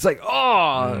very... It's like,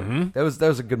 that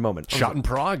was a good moment. Shot in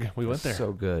Prague. We went there.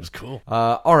 So good. It was cool.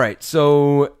 All right,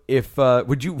 so if...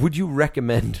 would you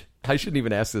recommend... I shouldn't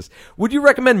even ask this. Would you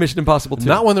recommend Mission Impossible 2?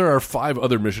 Not when there are 5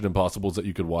 other Mission Impossibles that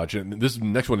you could watch. And this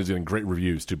next one is getting great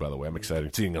reviews, too, by the way. I'm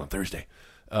excited. Seeing it on Thursday.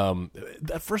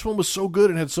 That first one was so good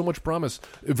and had so much promise.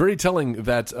 Very telling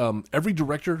that every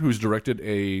director who's directed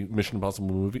a Mission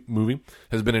Impossible movie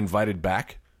has been invited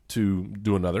back to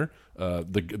do another.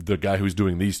 The guy who's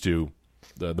doing these two,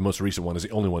 the most recent one, is the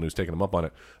only one who's taken him up on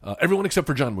it. Everyone except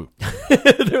for John Woo.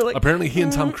 They're like, apparently he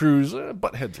and Tom Cruise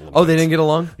butt heads a little oh, bit. they didn't get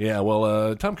along? Yeah,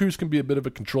 well, Tom Cruise can be a bit of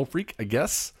a control freak, I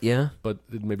guess. Yeah. But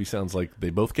it maybe sounds like they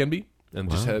both can be,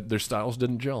 and just their styles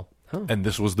didn't gel. And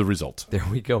this was the result. There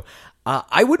we go.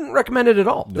 I wouldn't recommend it at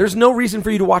all. No. There's no reason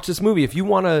for you to watch this movie. If you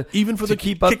want to even for the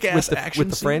keep up kick-ass with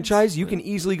the franchise, you can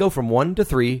easily go from 1 to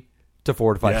 3 to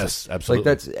 4 to 5. Yes, 6.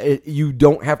 absolutely. Like you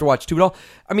don't have to watch 2 at all.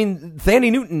 I mean,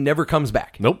 Thandie Newton never comes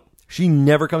back. Nope. She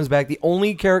never comes back. The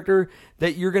only character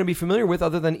that you're going to be familiar with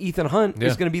other than Ethan Hunt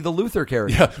is going to be the Luther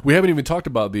character. Yeah, we haven't even talked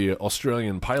about the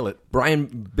Australian pilot.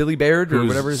 Billy Baird or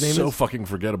whatever his name is. So fucking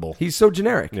forgetable. He's so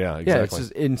generic. Yeah, exactly. Yeah, it's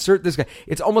just insert this guy.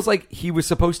 It's almost like he was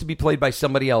supposed to be played by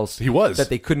somebody else. He was. That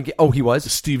they couldn't get. Oh, he was?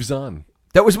 Steve Zahn.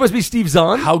 That was supposed to be Steve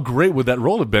Zahn? How great would that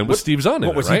role have been with Steve Zahn in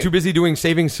What, was it, right? he too busy doing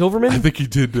Saving Silverman? I think he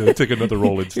did take another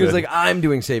role instead. He was like, I'm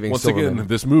doing Saving Silverman. Once again,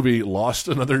 this movie lost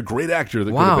another great actor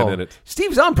that could have been in it.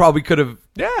 Steve Zahn probably could have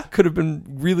been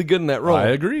really good in that role. I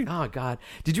agree. Oh, God.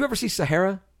 Did you ever see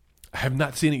Sahara? I have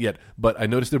not seen it yet, but I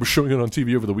noticed they were showing it on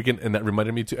TV over the weekend, and that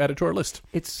reminded me to add it to our list.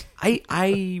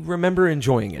 I remember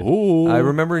enjoying it. Ooh. I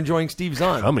remember enjoying Steve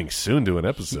Zahn. Coming soon to an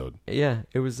episode. Yeah,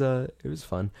 it was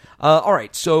fun. All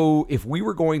right, so if we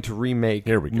were going to remake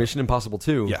Here we go. Mission Impossible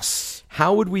 2, Yes.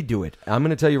 how would we do it? I'm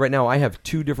going to tell you right now, I have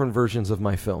 2 different versions of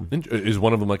my film. Is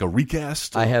one of them like a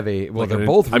recast? I have a, well, Like they're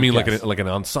both recasts. I mean, like an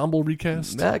ensemble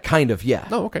recast? Kind of, yeah.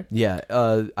 Oh, okay. Yeah,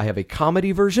 I have a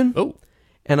comedy version. Oh.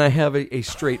 And I have a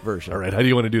straight version. All right, how do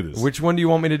you want to do this? Which one do you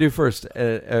want me to do first?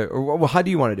 Or how do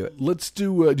you want to do it? Let's do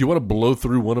you want to blow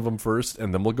through one of them first,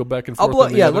 and then we'll go back and forth?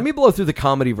 on the other? Let me blow through the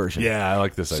comedy version. Yeah, I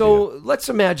like this So idea. let's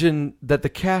imagine that the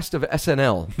cast of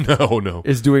SNL No.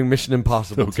 is doing Mission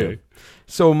Impossible Okay. 2.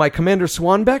 So my Commander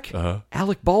Swanbeck,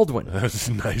 Alec Baldwin. That's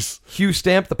nice. Hugh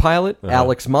Stamp, the pilot,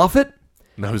 Alex Moffat.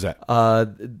 Now who's that?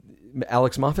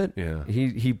 Alex Moffat? Yeah.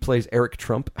 He plays Eric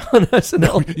Trump on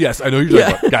SNL. Yes, I know who you're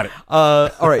talking about. Got it.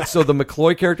 All right, so the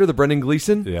McCloy character, the Brendan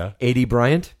Gleeson. Yeah. A.D.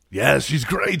 Bryant. Yes, she's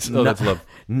great. Oh, that's love.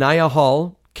 Nia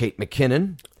Hall, Kate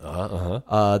McKinnon.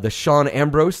 The Sean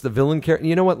Ambrose, the villain character.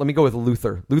 You know what? Let me go with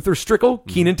Luther. Luther Strickle,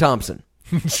 Keenan Thompson.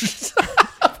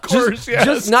 Of course, yes.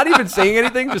 Just not even saying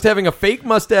anything, just having a fake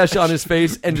mustache on his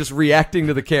face and just reacting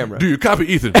to the camera. Do you copy,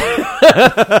 Ethan?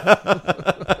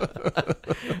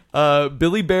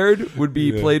 Billy Baird would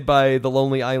be played by The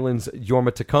Lonely Island's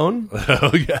Jorma Taccone.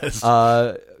 Oh,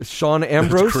 yes. Sean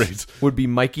Ambrose great. would be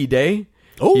Mikey Day.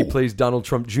 Oh. He plays Donald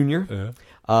Trump Jr.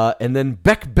 And then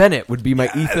Beck Bennett would be my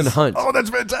Ethan Hunt. Oh, that's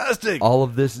fantastic. All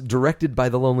of this directed by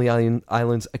The Lonely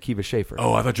Island's Akiva Schaffer.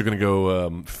 Oh, I thought you were going to go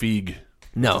Feig.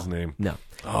 no. What's his name? No.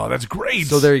 Oh, that's great.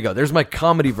 So there you go. There's my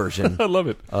comedy version I love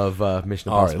it. of Mission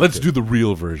Impossible. All right, let's 2. do the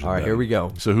real version. All right, then. here we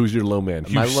go. So who's your low man?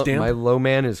 Hugh Stamp? My low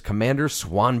man is Commander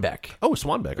Swanbeck. Oh,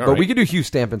 Swanbeck. All But right. we could do Hugh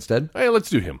Stamp instead. Hey,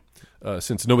 let's do him.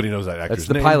 Since nobody knows that actor's That's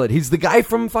the name. pilot. He's the guy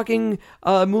from fucking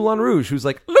Moulin Rouge who's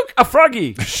like, look, a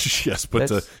froggy. Yes, but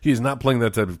That's- he is not playing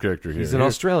that type of character here. He's an Here,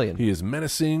 Australian. He is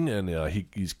menacing, and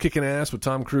he's kicking ass with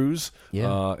Tom Cruise.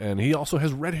 Yeah. And he also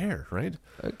has red hair, right?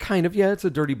 Kind of, yeah. It's a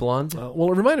dirty blonde.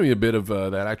 Well, it reminded me a bit of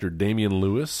that actor Damian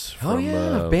Lewis from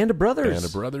Band of Brothers. Band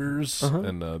of Brothers.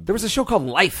 And There was a show called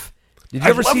Life. Did you I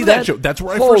ever love see that that show. That's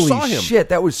where I Holy first saw him. shit,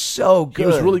 that was so good. he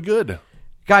was really good.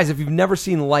 Guys, if you've never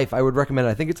seen Life, I would recommend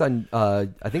it. I think it's on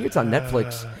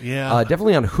Netflix. Yeah.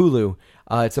 Definitely on Hulu.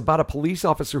 It's about a police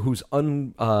officer who's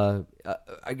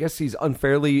I guess he's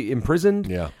unfairly imprisoned,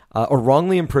 Yeah. Or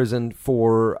wrongly imprisoned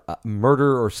for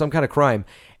murder or some kind of crime.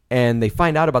 And they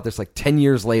find out about this like 10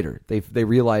 years later. They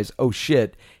realize, oh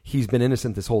shit, he's been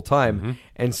innocent this whole time. Mm-hmm.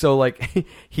 And so like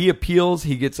he appeals,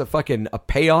 he gets a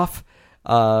payoff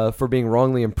for being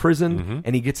wrongly imprisoned, Mm-hmm.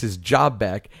 and he gets his job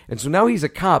back. And so now he's a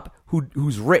cop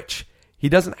who's rich. He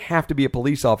doesn't have to be a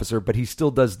police officer, but he still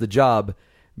does the job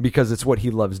because it's what he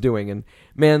loves doing. And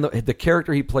man, the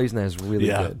character he plays in that is really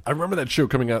good. I remember that show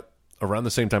coming out around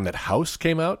the same time that House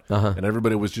came out, and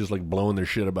everybody was just like blowing their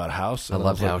shit about House. I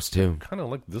love House too. Kind of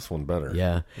like this one better.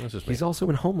 Yeah, That's just me. he's also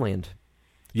in Homeland.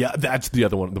 Yeah, that's the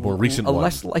other one, the more recent A one.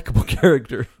 less likable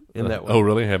character in that one. Oh,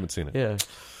 really? I haven't seen it. Yeah.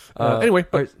 Anyway,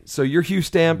 all right, so your Hugh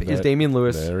Stamp is Damian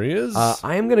Lewis. There he is.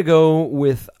 I am going to go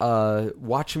with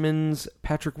Watchmen's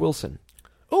Patrick Wilson.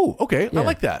 Oh, okay. Yeah. I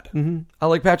like that. I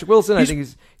like Patrick Wilson. I think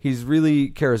he's really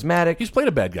charismatic. He's played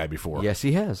a bad guy before. Yes,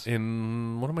 he has.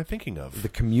 In what am I thinking of? The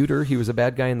Commuter. He was a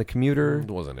bad guy in The Commuter.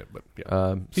 Wasn't it? But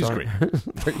yeah, he's sorry. great.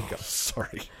 There you go.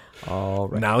 Sorry. All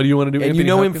right. Now, do you want to do? And Anthony you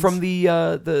know him Hopkins?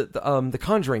 from the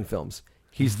Conjuring films.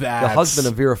 He's the That's- husband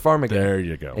of Vera Farmiga. There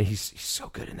you go. And he's so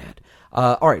good in that.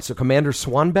 All right, so Commander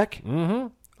Swanbeck. Mm-hmm.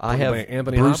 I have by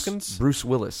Anthony Bruce, Hopkins? Bruce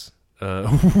Willis.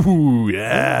 Ooh,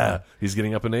 yeah. He's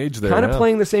getting up in age there. Kind of now.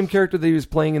 playing the same character that he was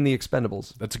playing in The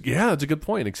Expendables. That's a good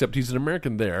point. Except he's an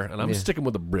American there, and I'm sticking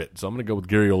with a Brit, so I'm going to go with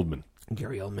Gary Oldman.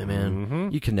 Gary Oldman, man.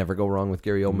 You can never go wrong with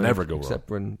Gary Oldman. Never go wrong. Except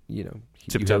when, you have him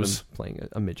Tiptoes. playing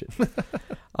a midget.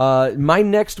 My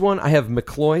next one, I have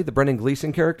McCloy, the Brendan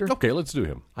Gleeson character. Okay, let's do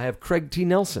him. I have Craig T.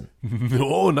 Nelson.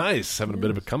 Oh, nice. Having a bit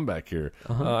of a comeback here.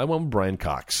 I went with Brian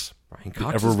Cox. Brian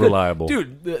Cox Ever is good. reliable.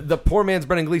 Dude, the poor man's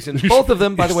Brendan Gleeson. Both of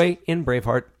them, by the way, in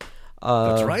Braveheart.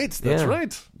 That's right. That's yeah.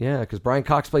 right. Yeah, because Brian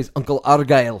Cox plays Uncle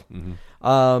Argyle.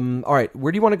 All right,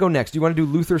 where do you want to go next? Do you want to do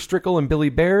Luther Strickle and Billy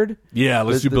Baird? Yeah,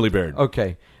 let's do Billy Baird.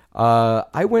 Okay.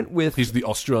 I went with... He's the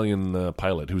Australian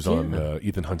pilot who's on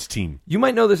Ethan Hunt's team. You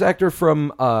might know this actor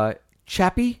from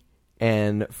Chappie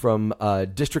and from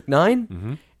District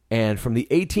 9 and from the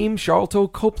A-Team, Charlton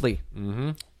Copley.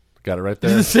 Got it right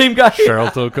there. The same guy.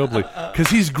 Charlton Copley. Because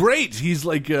he's great. He's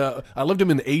like, I loved him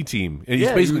in A-Team. And he's Yeah,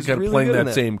 he basically was kind of really playing good in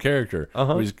that that. same character.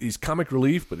 Where he's comic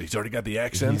relief, but he's already got the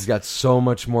accent. He's got so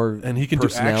much more and he can do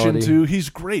personality. action, too. He's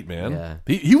great, man. Yeah.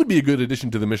 He would be a good addition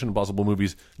to the Mission Impossible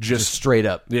movies just Straight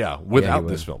up. Yeah, Yeah, without he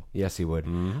would. this film. Yes, he would.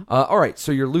 All right,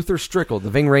 so you're Luther Strickle, the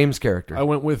Ving Rhames character. I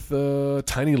went with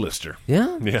Tiny Lister.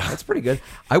 Yeah? Yeah. That's pretty good.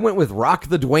 I went with Rock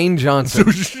the Dwayne Johnson,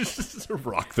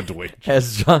 Rock the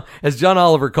Dwayne. as John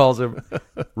Oliver calls him,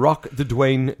 Rock the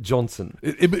Dwayne Johnson.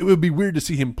 It would be weird to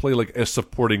see him play like a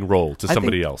supporting role to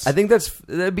somebody else. I think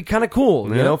that'd be kind of cool,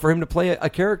 you Yeah. know, for him to play a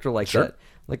character like Sure. that.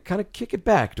 Like, kind of kick it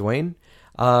back, Dwayne.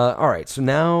 All right, so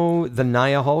now the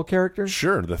Nia Hall character.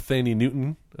 Sure, the Thaney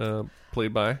Newton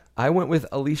played by. I went with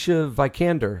Alicia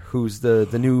Vikander, who's the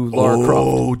new Lara Croft.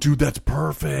 Oh, dude, that's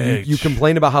perfect. You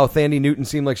complain about how Thandie Newton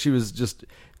seemed like she was just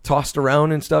tossed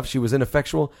around and stuff. She was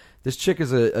ineffectual. This chick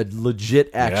is a legit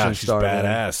action she's star. man.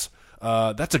 badass.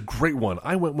 That's a great one.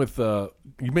 I went with,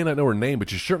 you may not know her name,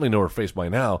 but you certainly know her face by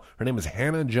now. Her name is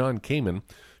Hannah John Kamen.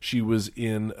 She was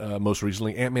in, most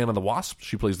recently, Ant-Man and the Wasp.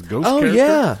 She plays the ghost character.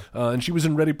 Yeah. And she was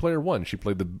in Ready Player One. She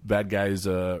played the bad guy's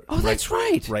that's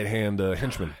right. right-hand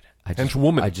henchman.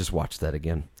 I just watched that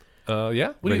again.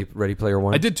 Yeah? What do you- Ready Player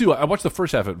One. I did too. I watched the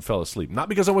first half of it and fell asleep. Not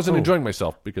because I wasn't enjoying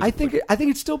myself. Because I think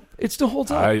it still holds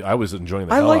up. I was enjoying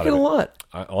the I hell like out it of a lot.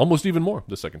 Almost even more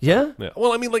the second Yeah? time. Yeah.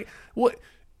 Well, I mean, like, what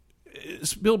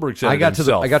Spielberg said I got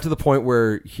himself. to the point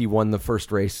where he won the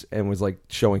first race and was like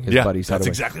showing his Yeah, buddies how that's to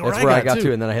win. exactly where That's I where I got got to.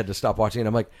 to, and then I had to stop watching. And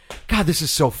I'm like, God, this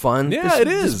is so fun. Yeah, it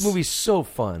is. This movie's so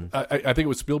fun. I think it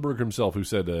was Spielberg himself who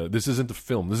said, "This isn't a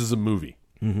film. This is a movie."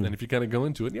 And if you kind of go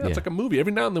into it, it's like a movie.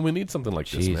 Every now and then we need something like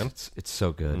this, Jeez, man. it's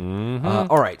so good.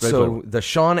 All right, Right, so right. the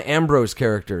Sean Ambrose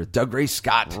character, Doug Ray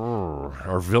Scott.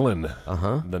 Our villain,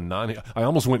 the non. I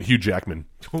almost went Hugh Jackman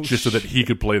just so that he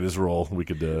could play this role. We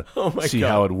could see God.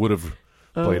 how it would have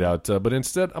played out. But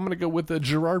instead, I'm going to go with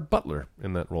Gerard Butler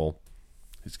in that role.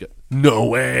 He's got no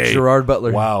way. Gerard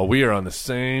Butler. Wow, we are on the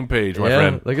same page, my Yeah,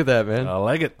 friend. look at that, man. I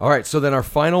like it. All right, so then our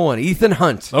final one, Ethan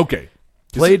Hunt, Okay.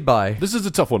 played by. This is a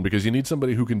tough one because you need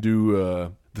somebody who can do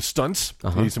the stunts.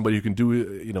 You need somebody who can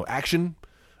do action.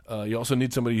 You also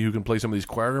need somebody who can play some of these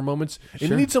quieter moments. And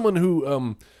you need someone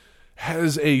who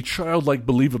has a childlike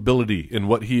believability in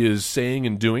what he is saying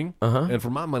and doing. And for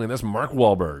my money, that's Mark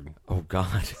Wahlberg. Oh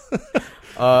God,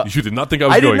 You did not think I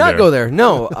was I going did not there. go there.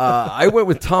 No, I went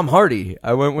with Tom Hardy.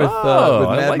 I went with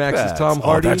I Mad like Max's that. Tom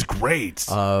Hardy. Oh, that's great.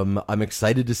 I'm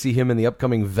excited to see him in the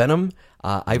upcoming Venom.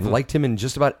 I've liked him in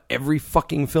just about every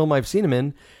fucking film I've seen him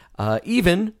in,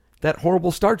 even that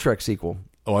horrible Star Trek sequel.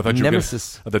 Oh, I thought you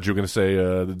Nemesis. were going to say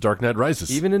The Dark Knight Rises.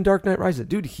 Even in Dark Knight Rises.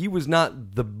 Dude, he was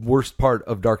not the worst part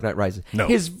of Dark Knight Rises. No.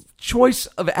 His choice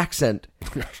of accent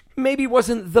maybe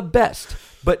wasn't the best,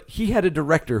 but he had a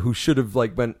director who should have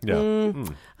went,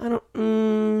 I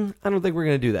don't think we're going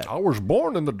to do that. I was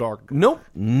born in the dark.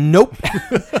 Nope.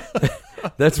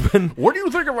 That's when What do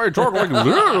you think if I talk like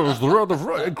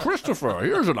this? Christopher,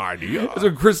 here's an idea.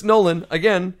 so Chris Nolan,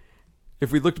 again,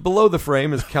 if we looked below the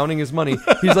frame, is counting his money.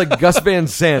 He's like Gus Van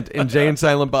Sant in Jay and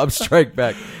Silent Bob Strike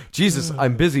Back. Jesus,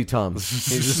 I'm busy, Tom. He's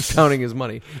just counting his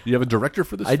money. You have a director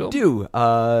for this I film? do.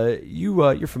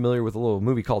 You're familiar with a little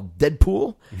movie called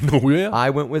Deadpool? Oh, yeah. I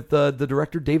went with the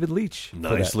director David Leitch. for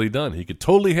that. Nicely done. He could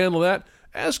totally handle that,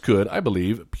 as could, I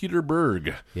believe, Peter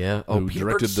Berg. Yeah. Oh, who Peter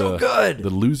directed Berg's so good. The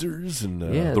Losers and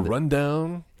Yeah, The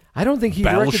Rundown. I don't think he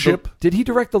Battleship. directed. Did he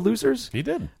direct The Losers? He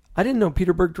did. I didn't know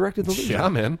Peter Berg directed The Losers. Yeah,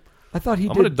 man. I thought he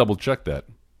I'm going to did. double check that.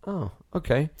 Oh,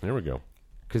 okay. There we go.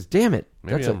 Because damn it,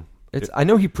 Maybe I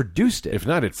know he produced it. If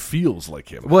not, it feels like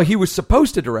him. Well, he was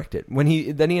supposed to direct it when he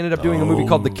ended up doing a movie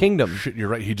called The Kingdom. Shit, you're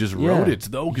right. He just Yeah. wrote it,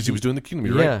 though, because he was doing The Kingdom.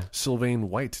 You're Yeah. right. Sylvain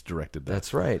White directed that.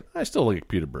 That's right. I still like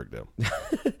Peter Berg, though.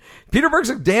 Peter Berg's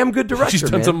a damn good director. He's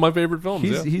done man. some of my favorite films.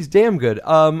 He's damn good.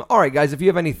 All right, guys, if you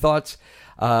have any thoughts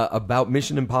about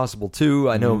Mission Impossible 2,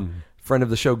 I know friend of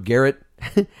the show Garrett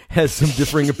has some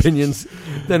differing opinions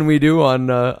than we do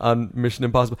on Mission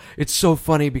Impossible. It's so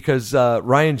funny because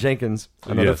Ryan Jenkins,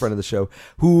 another Yes. friend of the show,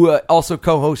 who also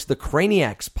co-hosts the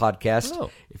Craniacs podcast.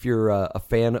 Oh. If you're a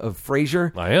fan of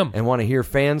Frasier, I am. and want to hear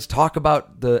fans talk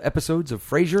about the episodes of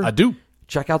Frasier, I do.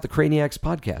 check out the Craniacs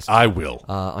podcast. I will.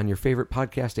 On your favorite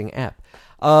podcasting app.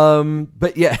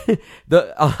 But yeah,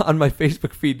 on my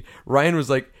Facebook feed, Ryan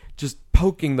was like just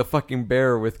poking the fucking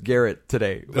bear with Garrett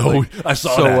today. Oh, I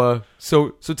saw that. So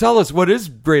tell us what is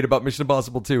great about Mission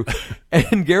Impossible 2.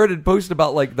 And Garrett had posted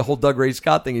about like the whole Doug Ray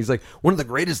Scott thing. He's like, one of the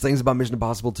greatest things about Mission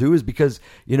Impossible 2 is because,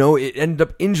 you know, it ended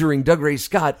up injuring Doug Ray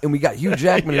Scott and we got Hugh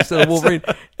Jackman instead of Wolverine.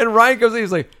 And Ryan comes in,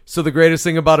 he's like, so the greatest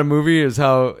thing about a movie is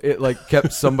how it like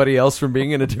kept somebody else from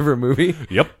being in a different movie.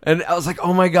 Yep. And I was like,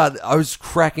 oh my God, I was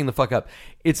cracking the fuck up.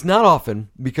 It's not often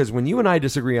because when you and I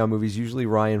disagree on movies, usually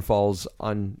Ryan falls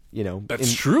on, you know,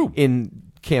 That's true.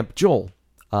 In Camp Joel.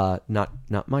 Not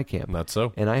my camp. Not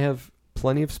so. And I have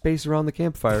plenty of space around the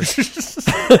campfire.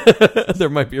 There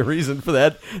might be a reason for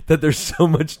that there's so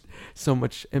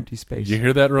much empty space. You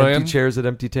hear that, Ryan? Empty chairs at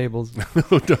empty tables.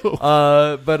 Oh,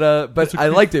 no. But I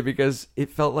liked it because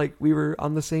it felt like we were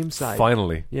on the same side.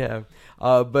 Finally. Yeah.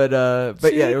 But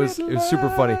yeah, it was super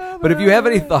funny. But if you have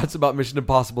any thoughts about Mission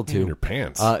Impossible 2, In your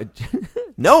pants.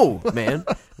 no, man,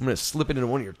 I'm gonna slip it into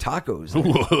one of your tacos.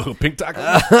 Whoa, pink taco.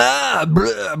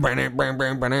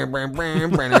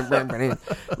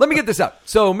 Let me get this out.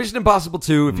 So, Mission Impossible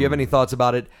 2, if you have any thoughts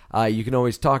about it, you can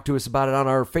always talk to us about it on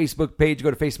our Facebook page.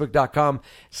 Go to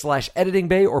facebook.com/editing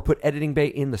bay or put editing bay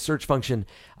in the search function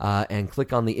and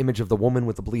click on the image of the woman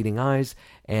with the bleeding eyes.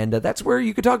 And that's where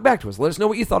you can talk back to us. Let us know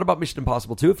what you thought about Mission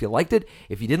Impossible 2, if you liked it,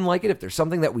 if you didn't like it, if there's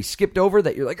something that we skipped over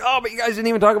that you're like, oh, but you guys didn't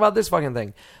even talk about this fucking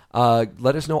thing.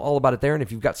 Let us know all about it there. And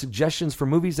if you've got suggestions for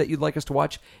movies that you'd like us to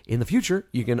watch in the future,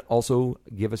 you can also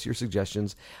give us your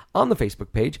suggestions on the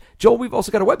Facebook page. Joel, we've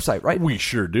also got a website, right? We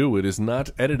sure do. It is not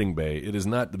Editing Bay. It is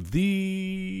not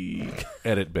the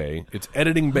Edit Bay. It's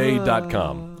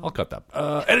editingbay.com. I'll cut that.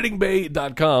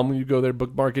 Editingbay.com. When you go there,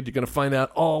 bookmark it, you're going to find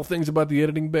out all things about the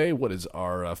Editing Bay. What is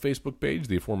our Facebook page,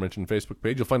 the aforementioned Facebook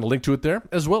page. You'll find a link to it there,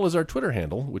 as well as our Twitter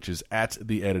handle, which is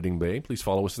 @theeditingbay. Please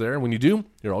follow us there. And when you do,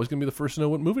 you're always going to be the first to know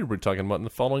what movie we're talking about in the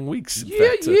following weeks. In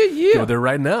fact, go there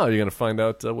right now. You're going to find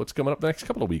out what's coming up the next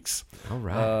couple of weeks. All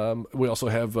right. We also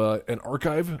have an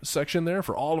archive section there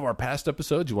for all of our past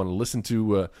episodes. You want to listen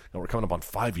to, we're coming up on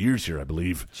 5 years here, I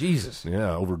believe. Jesus.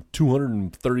 Yeah, over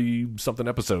 230-something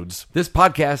episodes. This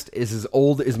podcast is as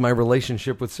old as my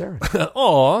relationship with Sarah.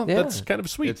 Aw, Yeah. that's kind of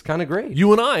sweet. It's kind of great.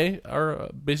 You and I are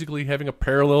basically having a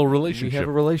parallel relationship. We have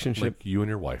a relationship. Like you and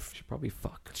your wife. Should probably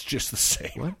fuck. It's just the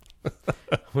same. What?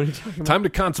 What are you talking about? Time to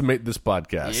consummate this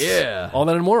podcast. Yeah. All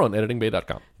that and more on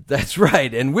editingbay.com. That's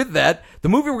right. And with that, the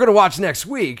movie we're going to watch next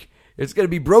week, it's going to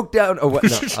be Broke Down. Oh, what?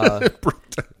 No.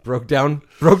 Broke Down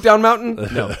Mountain?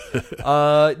 No.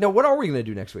 No, what are we going to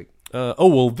do next week?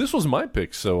 Well, this was my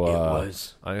pick, so It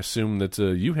was. I assume that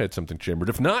you had something chambered.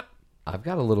 If not, I've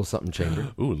got a little something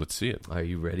chambered. ooh, let's see it. Are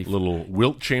you ready? Little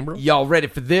wilt chamber. Y'all ready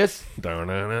for this? Yeah!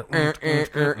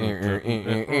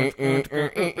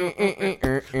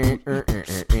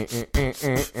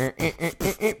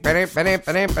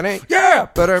 Yeah!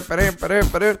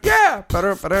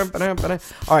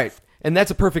 All right. And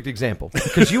that's a perfect example.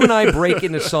 Because you and I break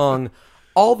into song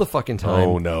all the fucking time.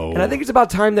 Oh, no. And I think it's about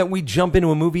time that we jump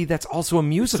into a movie that's also a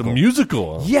musical. It's a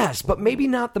musical. Yes, but maybe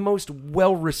not the most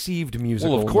well-received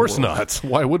musical. Well, of in the course world. not.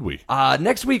 Why would we?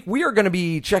 Next week, we are going to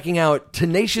be checking out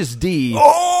Tenacious D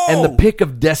and the Pick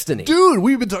of Destiny. Dude,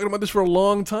 we've been talking about this for a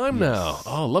long time now.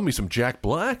 Oh, love me some Jack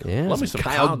Black. Yeah, love me some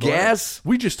some Kyle Gass.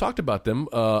 We just talked about them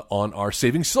on our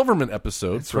Saving Silverman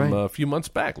episode from right. a few months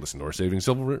back. Listen to our Saving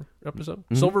Silverman episode.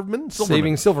 Silverman?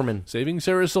 Saving Silverman. Saving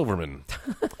Sarah Silverman.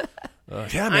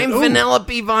 Yeah, man. I'm Ooh.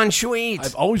 Vanellope Von Schweetz.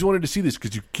 I've always wanted to see this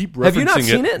because you keep referencing Have you not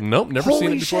seen it? Nope, never seen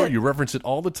Holy it before. shit. You reference it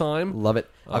all the time. Love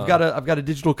it. I've got a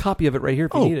digital copy of it right here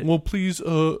if you need it. Well, please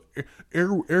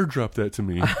airdrop that to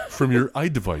me from your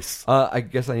iDevice. I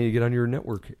guess I need to get on your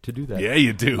network to do that. Yeah,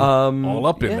 you do. All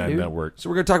up in Yeah, that dude. network. So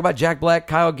we're going to talk about Jack Black,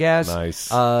 Kyle Gass. Nice.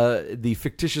 The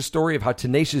fictitious story of how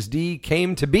Tenacious D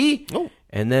came to be. Oh.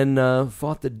 And then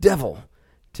fought the devil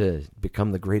to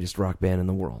become the greatest rock band in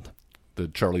the world. The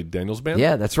Charlie Daniels Band?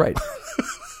 Yeah, that's right.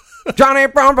 Johnny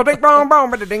Brown, ba ding dong dong,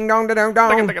 ba ding dong da dong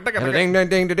dong, ding ding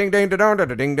ding ding ding ding dong da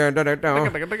ding dong da dong,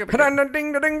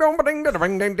 ding ding dong ba ding da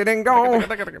ding ding ding dong.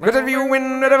 Because if you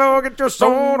win, the devil get your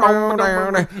soul on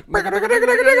down. Boom,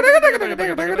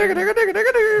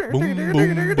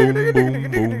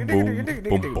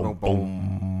 boom, boom,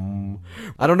 boom.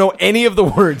 I don't know any of the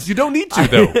words. You don't need to,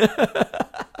 though.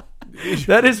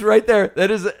 That is right there. That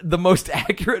is the most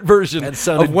accurate version That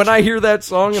sounded of when I hear that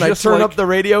song and I just turn like- up the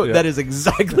radio. Yeah. That is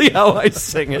exactly how I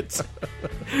sing it.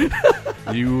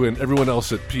 You and everyone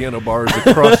else at piano bars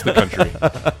across the country.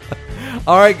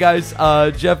 All right, guys.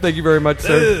 Jeff, thank you very much,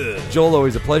 sir. Joel,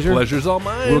 always a pleasure. Pleasure's all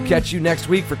mine. We'll catch you next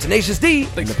week for Tenacious D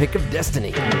and the Pick of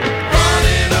Destiny.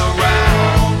 Running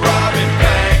around, robbing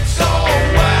banks, all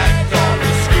whacked on the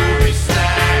Scooby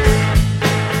snacks.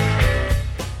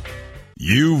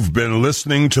 You've You've been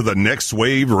listening to the Next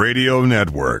Wave Radio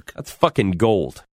Network. That's fucking gold.